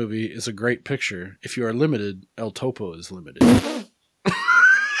first movie, is a great picture. If you are limited, El Topo is limited.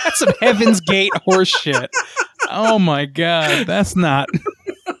 That's some Heaven's Gate horse shit. Oh my God. That's not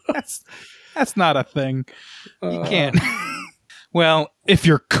a thing. You can't. Well, if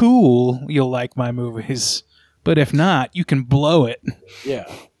you're cool, you'll like my movies. But if not, you can blow it. Yeah.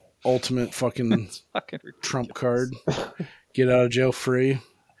 Ultimate fucking trump card. Get out of jail free.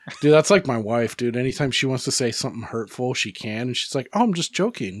 Dude, that's like my wife, dude. Anytime she wants to say something hurtful, she can. And she's like, oh, I'm just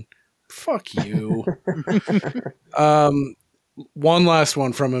joking. Fuck you. One last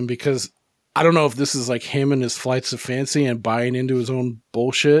one from him, because I don't know if this is like him and his flights of fancy and buying into his own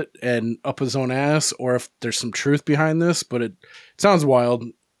bullshit and up his own ass, or if there's some truth behind this, but it sounds wild.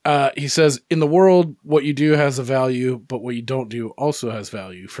 He says, in the world, what you do has a value, but what you don't do also has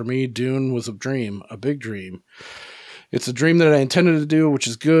value. For me, Dune was a dream, a big dream. It's a dream that I intended to do, which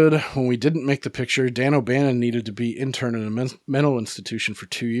is good. When we didn't make the picture, Dan O'Bannon needed to be intern in a mental institution for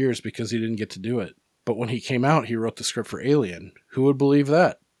 2 years because he didn't get to do it. But when he came out, he wrote the script for Alien. Who would believe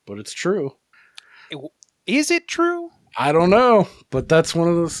that? But it's true. Is it true? I don't know, but that's one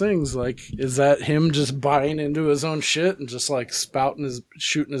of those things. Like, is that him just buying into his own shit and just like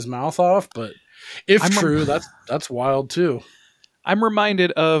shooting his mouth off? But if true, that's wild too. I'm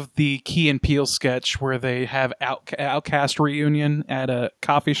reminded of the Key and Peele sketch where they have Outcast reunion at a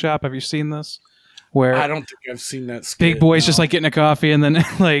coffee shop. Have you seen this? Where I don't think I've seen that skit. Big Boy's just like getting a coffee, and then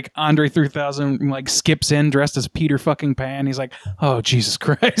like Andre 3000 like skips in dressed as Peter fucking Pan. He's like, "Oh Jesus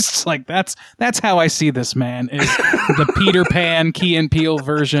Christ!" Like that's how I see this man, is the Peter Pan Key and Peele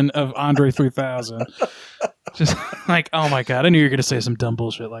version of Andre 3000. Just like, oh my god, I knew you were gonna say some dumb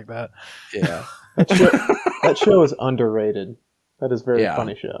bullshit like that. Yeah. That show is underrated. That is a very Yeah.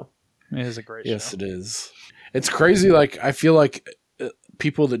 funny show. It is a great show. Yes, it is. It's crazy. Like, I feel like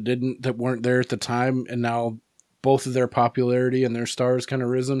people that weren't there at the time, and now both of their popularity and their stars kind of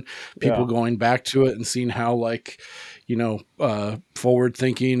risen. People going back to it and seeing how, like, forward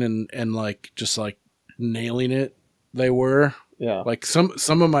thinking and like just like nailing it they were. Yeah. Like some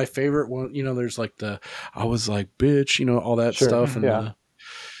of my favorite one. There's like I was like, bitch, all that stuff, and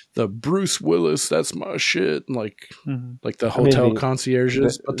the Bruce Willis, that's my shit, and like the hotel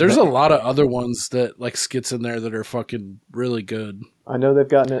concierges. But there's a lot of other ones that like skits in there that are fucking really good. I know they've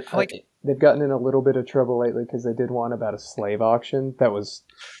gotten it. They've gotten in a little bit of trouble lately because they did one about a slave auction. It was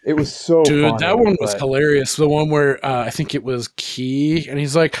so dude. funny, That one was hilarious. The one where I think it was Key, and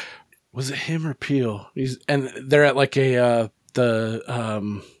he's like, was it him or Peel? And they're at like a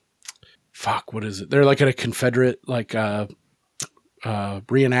what is it? They're like at a Confederate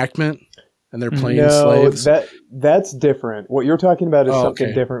reenactment, and they're playing slaves. That's different. What you're talking about is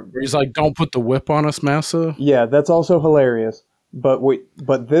something different. Where he's like, "Don't put the whip on us, massa." Yeah, that's also hilarious. But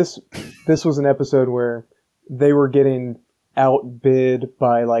this was an episode where they were getting outbid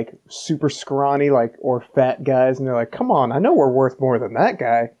by like super scrawny or fat guys, and they're like, "Come on, I know we're worth more than that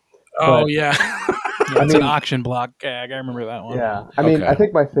guy." Oh yeah. It's an auction block gag. I remember that one. Yeah, I mean, I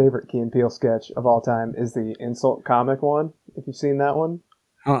think my favorite Key and Peele sketch of all time is the insult comic one. If you've seen that one.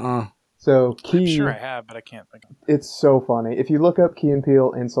 So Key, I'm sure I have, but I can't think of it. It's so funny. If you look up Key and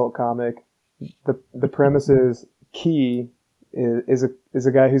Peele insult comic, the premise is Key is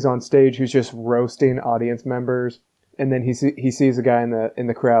a guy who's on stage who's just roasting audience members, and then he sees a guy in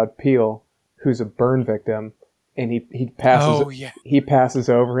the crowd, Peele, who's a burn victim, and he passes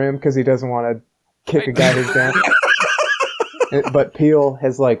over him because he doesn't want to kick a guy who's down. But Peele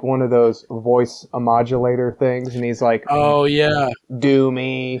has like one of those voice modulator things, and he's like, "Oh yeah, do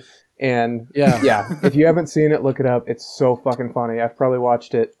me." And yeah, if you haven't seen it, look it up. It's so fucking funny. I've probably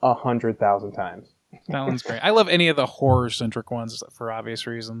watched it 100,000 times. That one's great. I love any of the horror-centric ones for obvious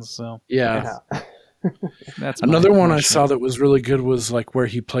reasons. So yeah. That's another one I saw that was really good was like where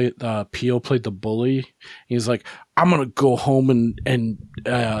he played Peele played the bully. He's like, I'm gonna go home and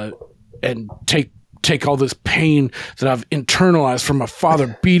take all this pain that I've internalized from my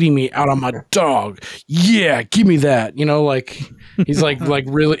father beating me out on my dog. Yeah, give me that. He's like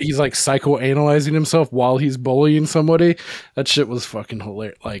really, he's like psychoanalyzing himself while he's bullying somebody. That shit was fucking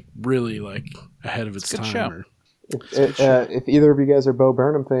hilarious. Like really like ahead of its time. If either of you guys are Bo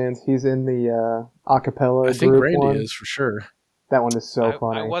Burnham fans, he's in the acapella group. I think Randy is for sure. That one is so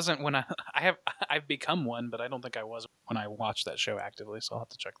funny. I wasn't when I've become one, but I don't think I was when I watched that show actively, so I'll have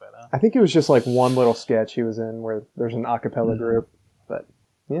to check that out. I think it was just like one little sketch he was in where there's an acapella group, but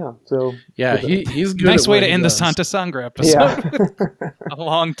yeah. So yeah, he's good. Nice way to end the Santa Sangre episode. Yeah. A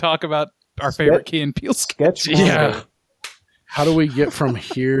long talk about our favorite Key and Peele sketch. Yeah. How do we get from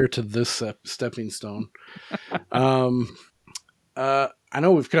here to this stepping stone? I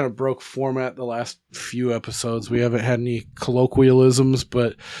know we've kind of broke format the last few episodes. We haven't had any colloquialisms,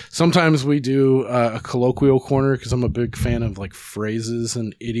 but sometimes we do a colloquial corner because I'm a big fan of like phrases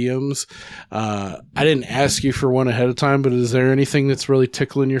and idioms. I didn't ask you for one ahead of time, but is there anything that's really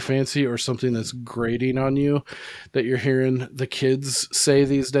tickling your fancy or something that's grating on you that you're hearing the kids say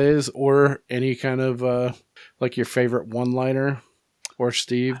these days, or any kind of like your favorite one-liner? Or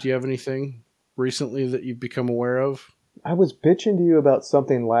Steve, do you have anything recently that you've become aware of? I was bitching to you about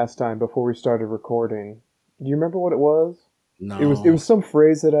something last time before we started recording. Do you remember what it was? No. It was some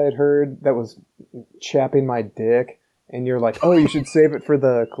phrase that I had heard that was chapping my dick, and you're like, "Oh, you should save it for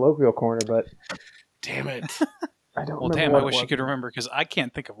the colloquial corner," but damn it. I don't well, remember. Damn, I wish you could remember because I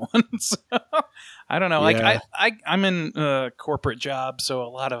can't think of one. So, I don't know. Yeah. Like I'm in a corporate job, so a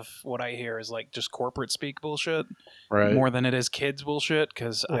lot of what I hear is like just corporate speak bullshit, right? More than it is kids bullshit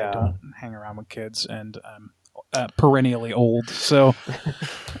because I don't hang around with kids and I'm perennially old. So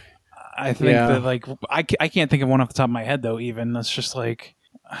I think that like I can't think of one off the top of my head though. Even that's just like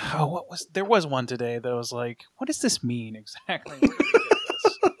there was one today that was like, what does this mean exactly? Where did we get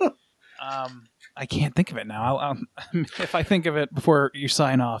this? I can't think of it now. I'll if I think of it before you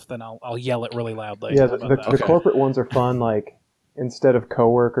sign off, then I'll yell it really loudly. Yeah, the corporate ones are fun. Like instead of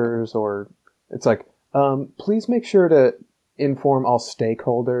coworkers, or it's like, please make sure to inform all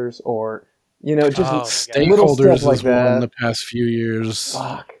stakeholders, or just stakeholders is like that. One in the past few years.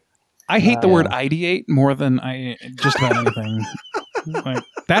 Fuck. I hate the word ideate more than I just about anything. Like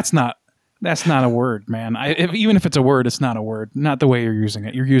that's not a word, man. Even if it's a word, it's not a word. Not the way you're using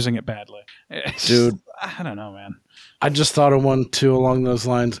it. You're using it badly. Dude. I don't know, man. I just thought of one, too, along those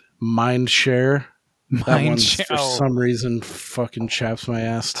lines. Mind share. That one, for some reason, fucking chaps my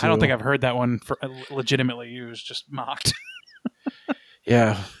ass, too. I don't think I've heard that one for legitimately used, just mocked.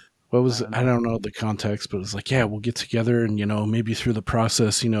 Yeah. What was I don't know the context, but it was like, yeah, we'll get together and, maybe through the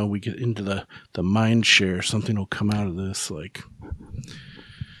process, we get into the mind share. Something will come out of this. Like,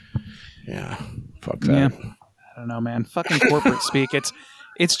 yeah, fuck that. Yeah. I don't know, man. Fucking corporate speak.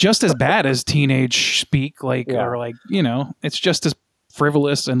 It's just as bad as teenage speak, or it's just as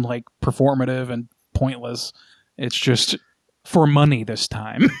frivolous and like performative and pointless. It's just for money this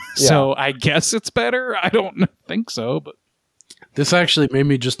time. So I guess it's better. I don't think so, but this actually made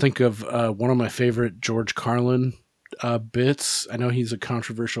me just think of one of my favorite George Carlin bits. I know he's a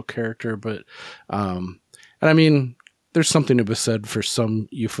controversial character, but and I mean, there's something to be said for some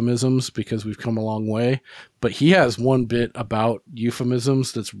euphemisms because we've come a long way. But he has one bit about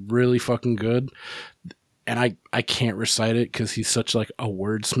euphemisms that's really fucking good. And I can't recite it because he's such like a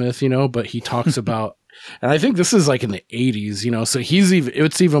wordsmith, but he talks about, and I think this is like in the 80s, so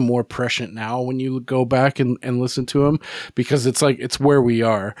it's even more prescient now when you go back and listen to him because it's like, it's where we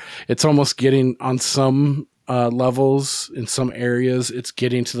are. It's almost getting on some levels in some areas. It's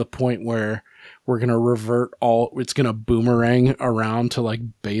getting to the point where we're going to it's going to boomerang around to like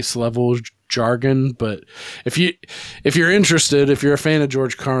base level jargon. But if you're interested, if you're a fan of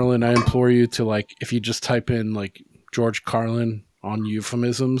George Carlin, I implore you to like, if you just type in like George Carlin on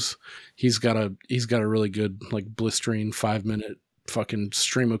euphemisms, he's got a really good like blistering 5-minute fucking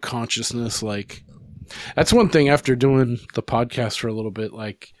stream of consciousness. Like that's one thing after doing the podcast for a little bit,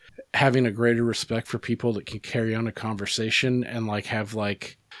 like having a greater respect for people that can carry on a conversation and like have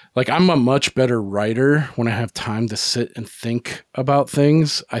like I'm a much better writer when I have time to sit and think about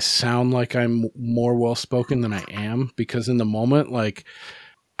things. I sound like I'm more well-spoken than I am because in the moment, like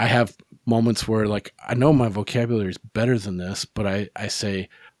I have moments where like I know my vocabulary is better than this, but I say,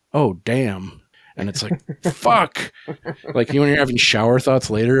 oh, damn. And it's like, fuck. Like when you're having shower thoughts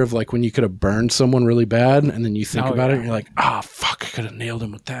later of like when you could have burned someone really bad and then you think about it and you're like, fuck, I could have nailed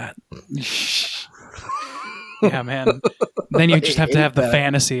him with that. Yeah, man. Then you just have to have the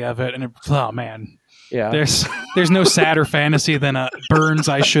fantasy of it, and oh man, yeah. There's no sadder fantasy than a burns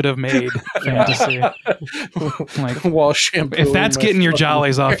I should have made fantasy. Like wall shampoo. If that's getting your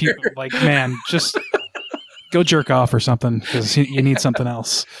jollies off, you like, man, just go jerk off or something because you need something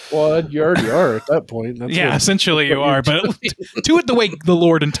else. Well, you already are at that point. That's essentially you are, but do it the way the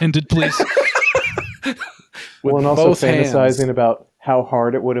Lord intended, please. Well, and also fantasizing about how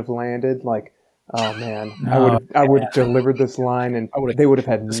hard it would have landed, like. Oh man, I would have delivered this line, and they would have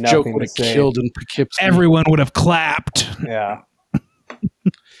had nothing to say. Killed in Poughkeepsie. Everyone would have clapped. Yeah.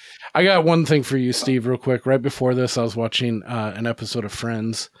 I got one thing for you, Steve, real quick. Right before this, I was watching an episode of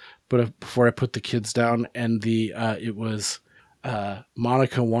Friends, but before I put the kids down, and it was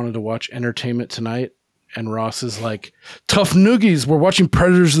Monica wanted to watch Entertainment Tonight, and Ross is like, "Tough noogies, we're watching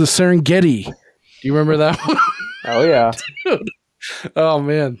Predators of the Serengeti." Do you remember that one? Oh yeah. Dude. Oh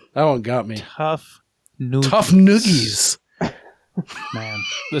man, that one got me. Tough noogies. Tough noogies. Man,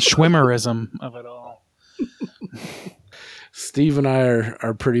 the Schwimmerism of it all. Steve and I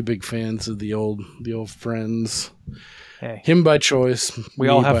are pretty big fans of the old Friends. Hey, him by choice. We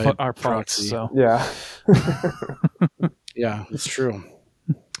all have our proxy. So yeah, yeah, it's true.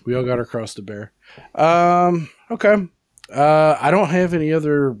 We all got our cross to bear. Okay. I don't have any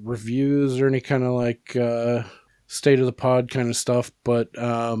other reviews or any kind of like. State of the pod kind of stuff, but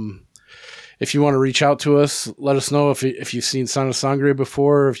if you want to reach out to us, let us know if you've seen Sangre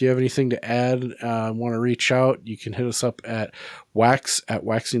before, or if you have anything to add, want to reach out, you can hit us up at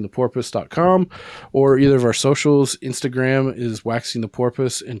waxingtheporpoise.com or either of our socials. Instagram is Waxing the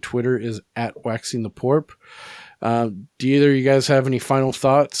Porpoise and Twitter is at Waxing the Porp. Do either of you guys have any final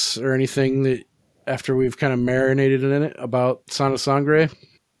thoughts or anything that after we've kind of marinated in it about Sangre?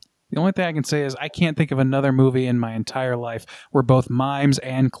 The only thing I can say is I can't think of another movie in my entire life where both mimes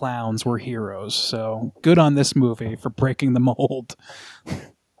and clowns were heroes. So good on this movie for breaking the mold.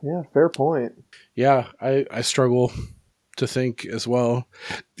 Yeah, fair point. Yeah, I struggle to think as well.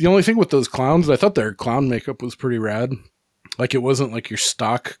 The only thing with those clowns, I thought their clown makeup was pretty rad. Like it wasn't like your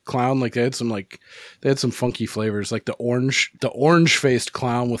stock clown. Like they had some funky flavors. Like the orange faced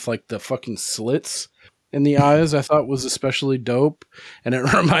clown with like the fucking slits in the eyes, I thought was especially dope. And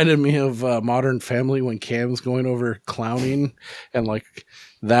it reminded me of Modern Family when Cam's going over clowning and like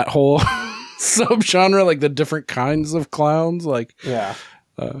that whole subgenre, like the different kinds of clowns. Like, yeah,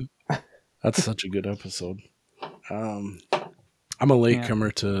 that's such a good episode. I'm a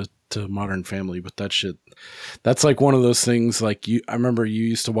latecomer to Modern Family, but that's like one of those things like I remember you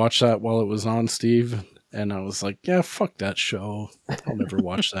used to watch that while it was on, Steve. And I was like, yeah, fuck that show. I'll never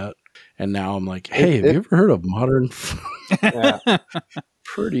watch that. And now I'm like, hey, have you ever heard of Modern? Yeah.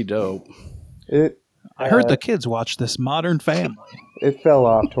 Pretty dope. I heard the kids watch this Modern Family. It fell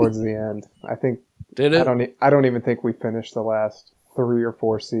off towards the end. I think. Did it? I don't even think we finished the last 3 or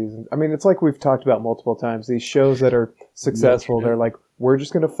 4 seasons. I mean, it's like we've talked about multiple times. These shows that are successful, they're like, we're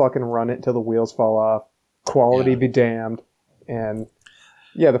just going to fucking run it until the wheels fall off. Quality be damned. And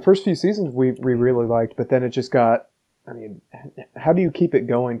yeah, the first few seasons we really liked, but then it just got, I mean, how do you keep it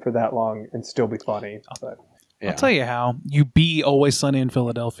going for that long and still be funny? But, I'll tell you how. You be Always Sunny in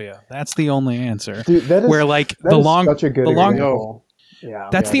Philadelphia. That's the only answer. Dude, that is, where like that the is long, such a good the long, example. Yeah,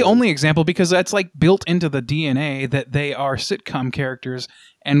 that's the only example because that's like built into the DNA that they are sitcom characters.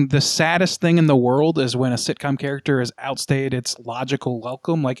 And the saddest thing in the world is when a sitcom character has outstayed its logical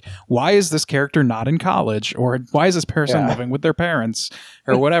welcome. Like, why is this character not in college? Or why is this person living with their parents?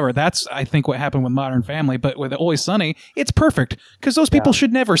 Or whatever. That's, I think, what happened with Modern Family. But with Always Sunny, it's perfect because those people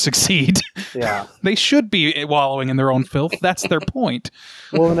should never succeed. Yeah. They should be wallowing in their own filth. That's their point.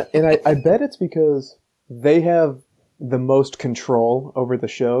 Well, and I bet it's because they have the most control over the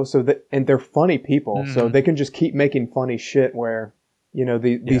show, and they're funny people, so they can just keep making funny shit where, you know,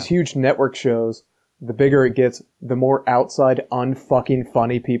 these huge network shows, the bigger it gets, the more outside unfucking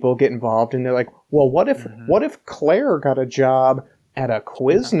funny people get involved, and they're like, well, what if Claire got a job at a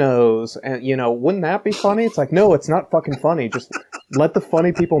Quiznos, and, you know, wouldn't that be funny? It's like, no, it's not fucking funny. Just let the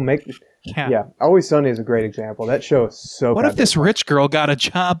funny people make. Yeah, Always Sunny is a great example. That show is so. What if this rich girl got a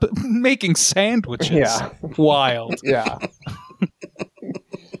job making sandwiches? Yeah, wild. Yeah.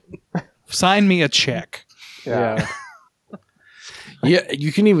 Sign me a check. Yeah. Yeah,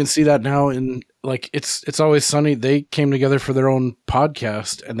 you can even see that now in like it's Always Sunny. They came together for their own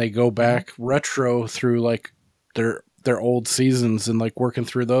podcast and they go back retro through like their old seasons and like working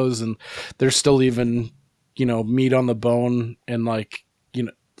through those, and there's still even, you know, meat on the bone and like, you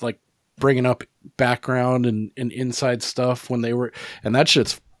know, like bringing up background and inside stuff when they were, and that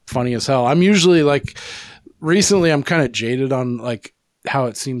shit's funny as hell. I'm usually like, recently I'm kind of jaded on like how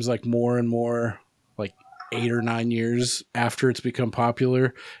it seems like more and more like 8 or 9 years after it's become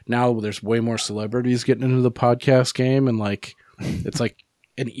popular, now there's way more celebrities getting into the podcast game, and like it's like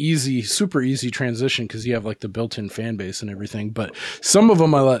an super easy transition because you have like the built-in fan base and everything. But some of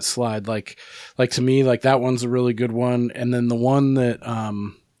them I let slide, like to me, like that one's a really good one. And then the one that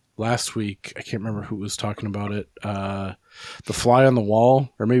last week, I can't remember who was talking about it, The Fly on the Wall,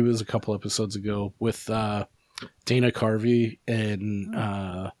 or maybe it was a couple episodes ago, with Dana Carvey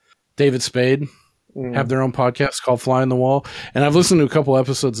and David Spade have their own podcast called Fly on the Wall, and I've listened to a couple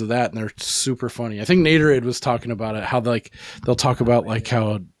episodes of that, and they're super funny. I think Naderade was talking about it, how like they'll talk about like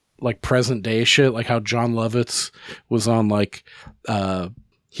how like present day shit, like how John Lovitz was on like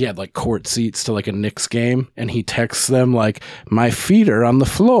he had like court seats to like a Knicks game, and he texts them like, my feet are on the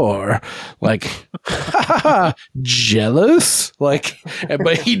floor, like jealous, like,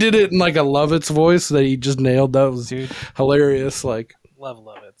 but he did it in like a Lovitz voice that he just nailed. That was hilarious. Like, love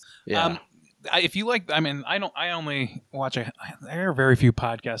Lovitz. Yeah. If you like, I mean, I only watch there are very few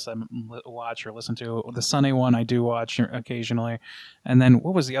podcasts I watch or listen to. The Sunny one I do watch occasionally, and then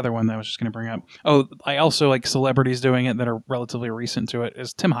what was the other one that I was just going to bring up? Oh, I also like celebrities doing it that are relatively recent to it.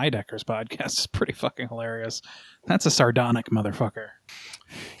 Is Tim Heidecker's podcast? It's pretty fucking hilarious. That's a sardonic motherfucker.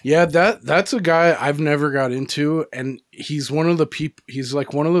 Yeah, that's a guy I've never got into, and he's one of the people. He's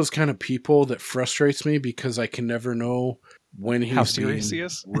like one of those kind of people that frustrates me because I can never know when he's how serious he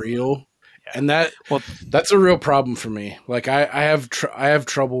is. Real. And that's a real problem for me. Like I have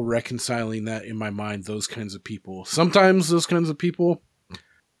trouble reconciling that in my mind. Those kinds of people. Sometimes those kinds of people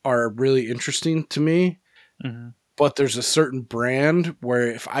are really interesting to me, but there's a certain brand where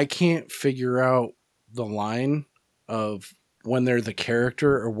if I can't figure out the line of when they're the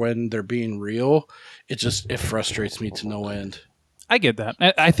character or when they're being real, it frustrates me to no end. I get that.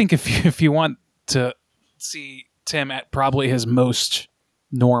 I think if you want to see Tim at probably his most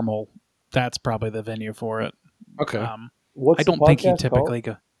normal, that's probably the venue for it. Okay. I don't think he typically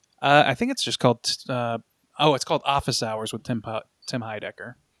go. I think it's just called. It's called Office Hours with Tim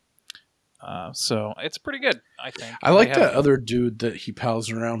Heidecker. So it's pretty good, I think. I like that other dude that he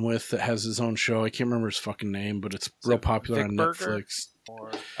pals around with that has his own show. I can't remember his fucking name, but it's real popular on Netflix.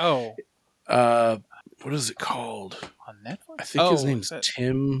 What is it called? On Netflix? I think his name's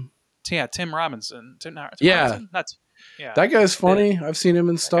Tim. Yeah, Tim Robinson. Yeah. Yeah, that guy's funny. I've seen him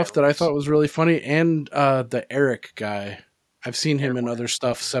in stuff that I thought was really funny. And the Eric guy, I've seen him in other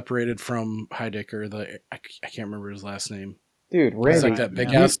stuff separated from Heidecker. I can't remember his last name. Dude, Randy, he's like that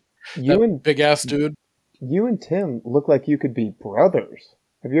big ass dude. You and Tim look like you could be brothers.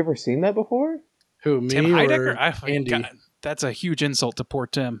 Have you ever seen that before? Who, me Tim or Heidecker? Andy? God, that's a huge insult to poor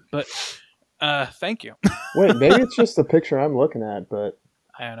Tim, but thank you. Wait, maybe it's just the picture I'm looking at, but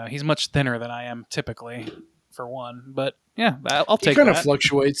I don't know. He's much thinner than I am typically, for one. But yeah, I'll He take kind that. of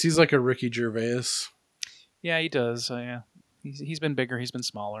fluctuates. He's like a Ricky Gervais. Yeah, he does. Yeah, he's been bigger. He's been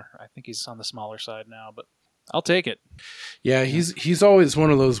smaller. I think he's on the smaller side now, but I'll take it. Yeah, he's always one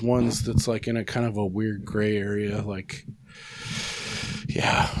of those ones that's like in a kind of a weird gray area. Like,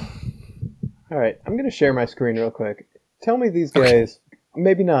 yeah. all right, I'm going to share my screen real quick. Tell me these guys,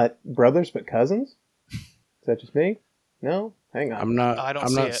 maybe not brothers, but cousins? Is that just me? No? Hang on. I'm not. I don't I'm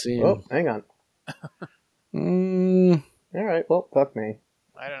see not it. seeing. Oh, hang on. All right, well, fuck me.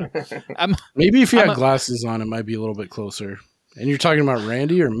 I don't know. Maybe if you I'm had glasses on, it might be a little bit closer. And you're talking about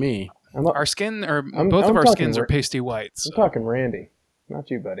Randy or me? Our skin, or I'm both of our talking skins are pasty whites. I'm talking Randy,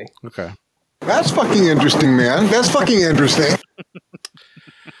 not you, buddy. Okay. That's fucking interesting, man. That's fucking interesting.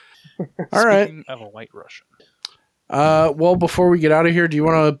 All right. Speaking of a white Russian. Well, before we get out of here, do you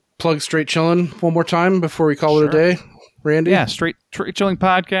want to plug Straight Chillin' one more time before we call it a day, Randy? Yeah, Straight Chilling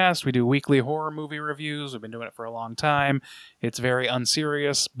Podcast. We do weekly horror movie reviews. We've been doing it for a long time. It's very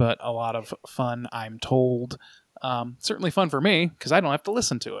unserious, but a lot of fun, I'm told. Certainly fun for me, because I don't have to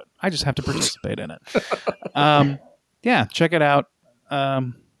listen to it. I just have to participate in it. Yeah, check it out.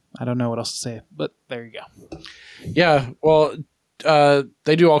 I don't know what else to say, but there you go. Yeah, well,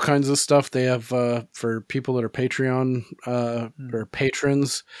 they do all kinds of stuff. They have, for people that are Patreon or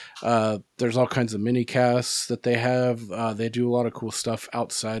patrons, there's all kinds of mini casts that they have. They do a lot of cool stuff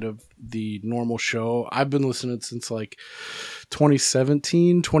outside of the normal show. I've been listening since like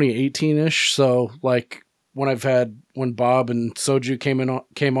 2017, 2018-ish. So like when Bob and Soju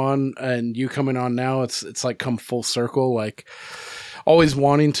came on and you coming on now, it's like come full circle. Like always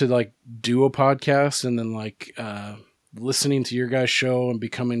wanting to like do a podcast and then like, listening to your guys' show and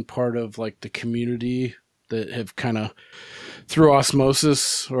becoming part of like the community that have kind of through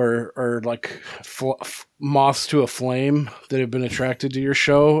osmosis or like moths to a flame that have been attracted to your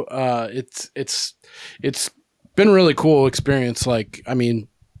show. It's been a really cool experience. Like, I mean,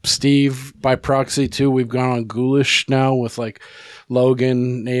 Steve by proxy too. We've gone on Ghoulish now with like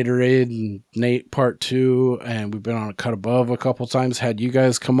Logan, Naderade, and Nate Part 2, and we've been on a Cut Above a couple times. Had you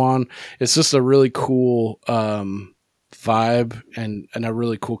guys come on. It's just a really cool vibe and a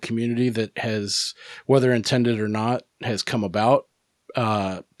really cool community that has, whether intended or not, has come about.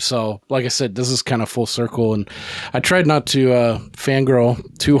 So like I said, this is kind of full circle, and I tried not to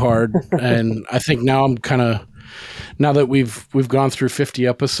fangirl too hard, and I think now I'm kind of, now that we've gone through 50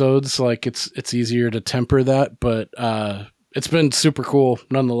 episodes, like it's easier to temper that, but it's been super cool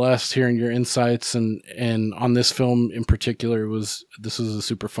nonetheless hearing your insights, and on this film in particular this was a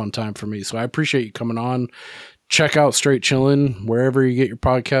super fun time for me. So I appreciate you coming on. Check out Straight Chillin' wherever you get your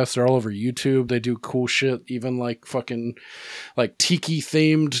podcasts. They're all over YouTube. They do cool shit, even like fucking like tiki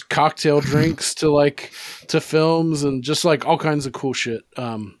themed cocktail drinks to films, and just like all kinds of cool shit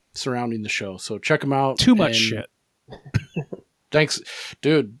surrounding the show. So check them out. Too much shit. Thanks,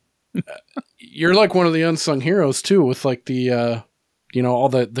 dude. You're like one of the unsung heroes too, with like the all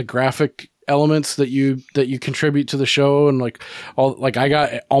the graphic elements that you contribute to the show, and like all, like I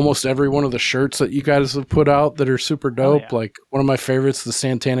got almost every one of the shirts that you guys have put out that are super dope. Yeah. Like one of my favorites, the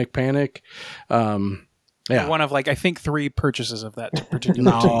Santanic Panic. Yeah, One of like I think 3 purchases of that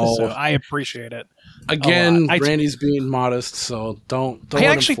particular tee, so I appreciate it. Again, Randy's being modest, so don't I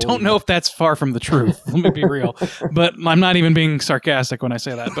actually don't know if that's far from the truth. Let me be real, but I'm not even being sarcastic when I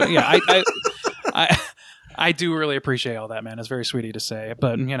say that. But yeah, I do really appreciate all that, man. It's very sweet of you to say.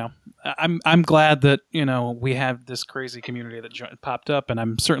 But I'm glad that we have this crazy community that popped up, and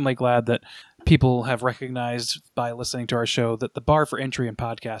I'm certainly glad that people have recognized by listening to our show that the bar for entry in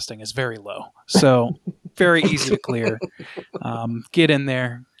podcasting is very low. So very easy to clear. Get in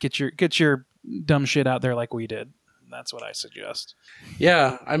there, get your dumb shit out there like we did. That's what I suggest.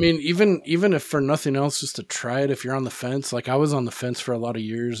 Yeah, I mean, even if for nothing else, just to try it if you're on the fence. Like I was on the fence for a lot of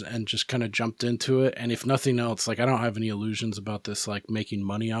years and just kind of jumped into it. And if nothing else, like I don't have any illusions about this, like making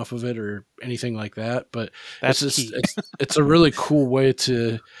money off of it or anything like that. But That's it's just it's a really cool way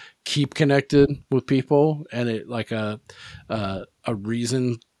to keep connected with people, and it like a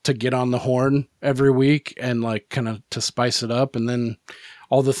reason to get on the horn every week and like kind of to spice it up. And then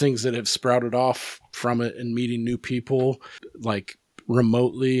all the things that have sprouted off from it and meeting new people like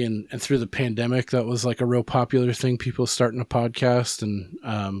remotely and through the pandemic, that was like a real popular thing. People starting a podcast, and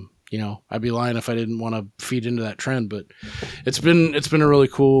I'd be lying if I didn't want to feed into that trend, but it's been a really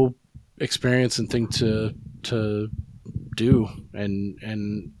cool experience and thing to do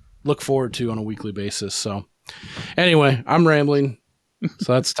and look forward to on a weekly basis. So anyway, I'm rambling.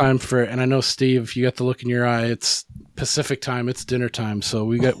 So that's time for, and I know Steve, you got the look in your eye. It's Pacific time. It's dinner time. So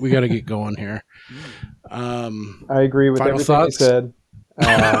we got to get going here. I agree with final everything thoughts? you said.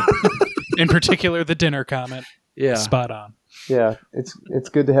 In particular, the dinner comment. Yeah. Spot on. Yeah, it's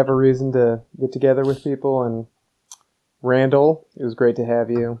good to have a reason to get together with people. And Randall, it was great to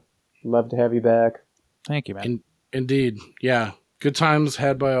have you. Love to have you back. Thank you, man. Indeed. Yeah. Good times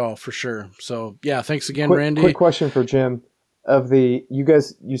had by all for sure. So yeah, thanks again, Quick, Randy. quick question for Jim.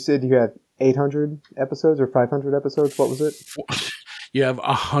 You said you had 800 episodes or 500 episodes. What was it? You have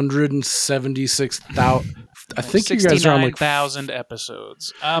 176,000. I think you guys are on like 69,000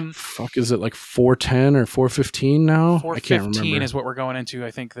 episodes. Fuck, is it like 410 or 415 now? I can't 415 remember. is what we're going into,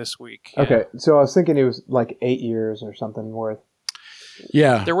 I think, this week. Yeah. Okay, so I was thinking it was like 8 years or something worth.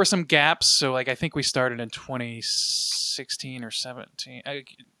 Yeah. There were some gaps, so like I think we started in 2016 or 17.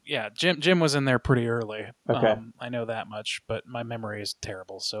 Yeah, Jim was in there pretty early. Okay. I know that much, but my memory is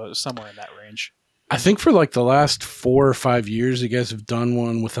terrible, so it was somewhere in that range. I think for like the last 4 or 5 years, you guys have done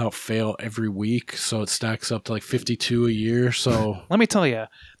one without fail every week. So it stacks up to like 52 a year. So Let me tell you,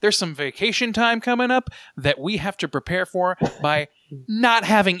 there's some vacation time coming up that we have to prepare for by not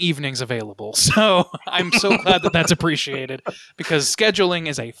having evenings available. So I'm so glad that that's appreciated because scheduling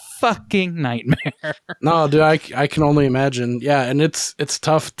is a fucking nightmare. no, dude, I can only imagine. Yeah. And it's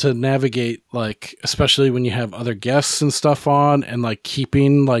tough to navigate, like, especially when you have other guests and stuff on and like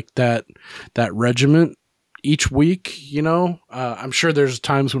keeping like that regiment each week, you know. I'm sure there's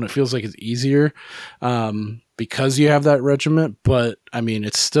times when it feels like it's easier because you have that regiment, but I mean,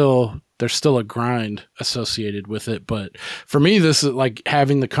 there's still a grind associated with it. But for me, this is like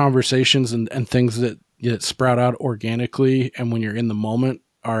having the conversations and things that sprout out organically, and when you're in the moment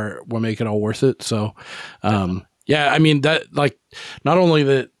are what make it all worth it. So yeah, I mean, that, like, not only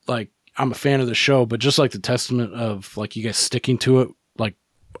that, like, I'm a fan of the show, but just like the testament of like you guys sticking to it, like,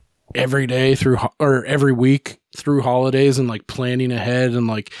 every day or every week through holidays and like planning ahead and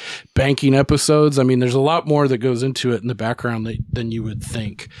like banking episodes. I mean, there's a lot more that goes into it in the background than you would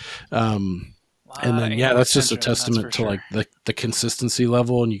think. And then, yeah, that's just a testament to like the consistency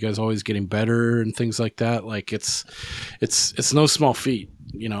level and you guys always getting better and things like that. Like it's no small feat,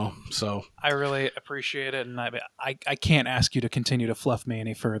 you know? So I really appreciate it. And I can't ask you to continue to fluff me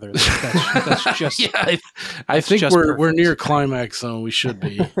any further. That's just, yeah, I think we're near climax zone. We should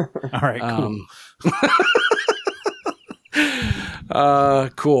be. All right, cool.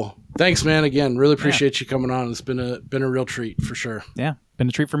 Cool. Thanks, man. Again, really appreciate you coming on. It's been a real treat for sure. Yeah, been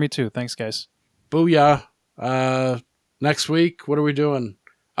a treat for me too. Thanks, guys. Booyah. Next week, what are we doing?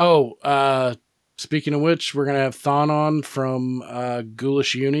 Oh, speaking of which, we're going to have Thon on from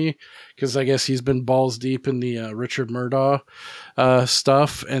Ghoulish Uni, because I guess he's been balls deep in the Richard Murdaugh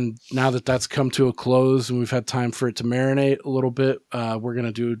stuff. And now that that's come to a close and we've had time for it to marinate a little bit, we're going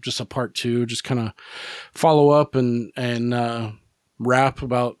to do just a part 2, just kind of follow up and rap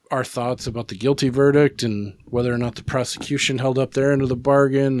about our thoughts about the guilty verdict and whether or not the prosecution held up their end of the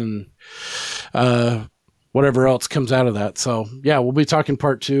bargain and whatever else comes out of that. So yeah, we'll be talking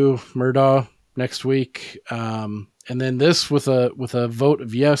part 2, Murdaugh, next week. And then this with a vote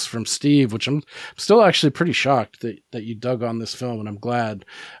of yes from Steve, which I'm still actually pretty shocked that you dug on this film, and I'm glad.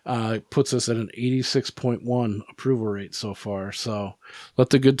 It puts us at an 86.1 approval rate so far. So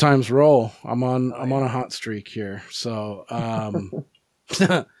let the good times roll. I'm on a hot streak here. So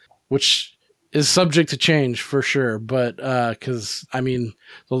which is subject to change for sure, but because I mean,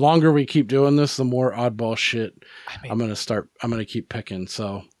 the longer we keep doing this, the more oddball shit I'm gonna keep picking.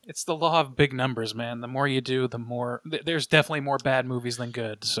 So it's the law of big numbers, man. The more you do, the more there's definitely more bad movies than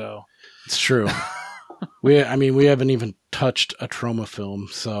good. So it's true. we haven't even touched a trauma film.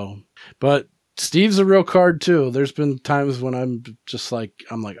 So, but Steve's a real card too. There's been times when I'm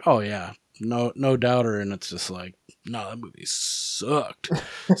like, oh yeah, no doubter, and it's just like, no, that movie sucked.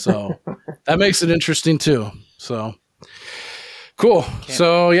 So that makes it interesting too. So cool.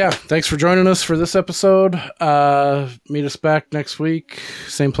 So yeah, thanks for joining us for this episode. Meet us back next week,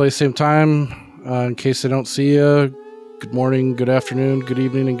 same place, same time. In case I don't see you, good morning, good afternoon, good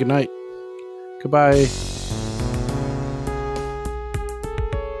evening, and good night. Goodbye.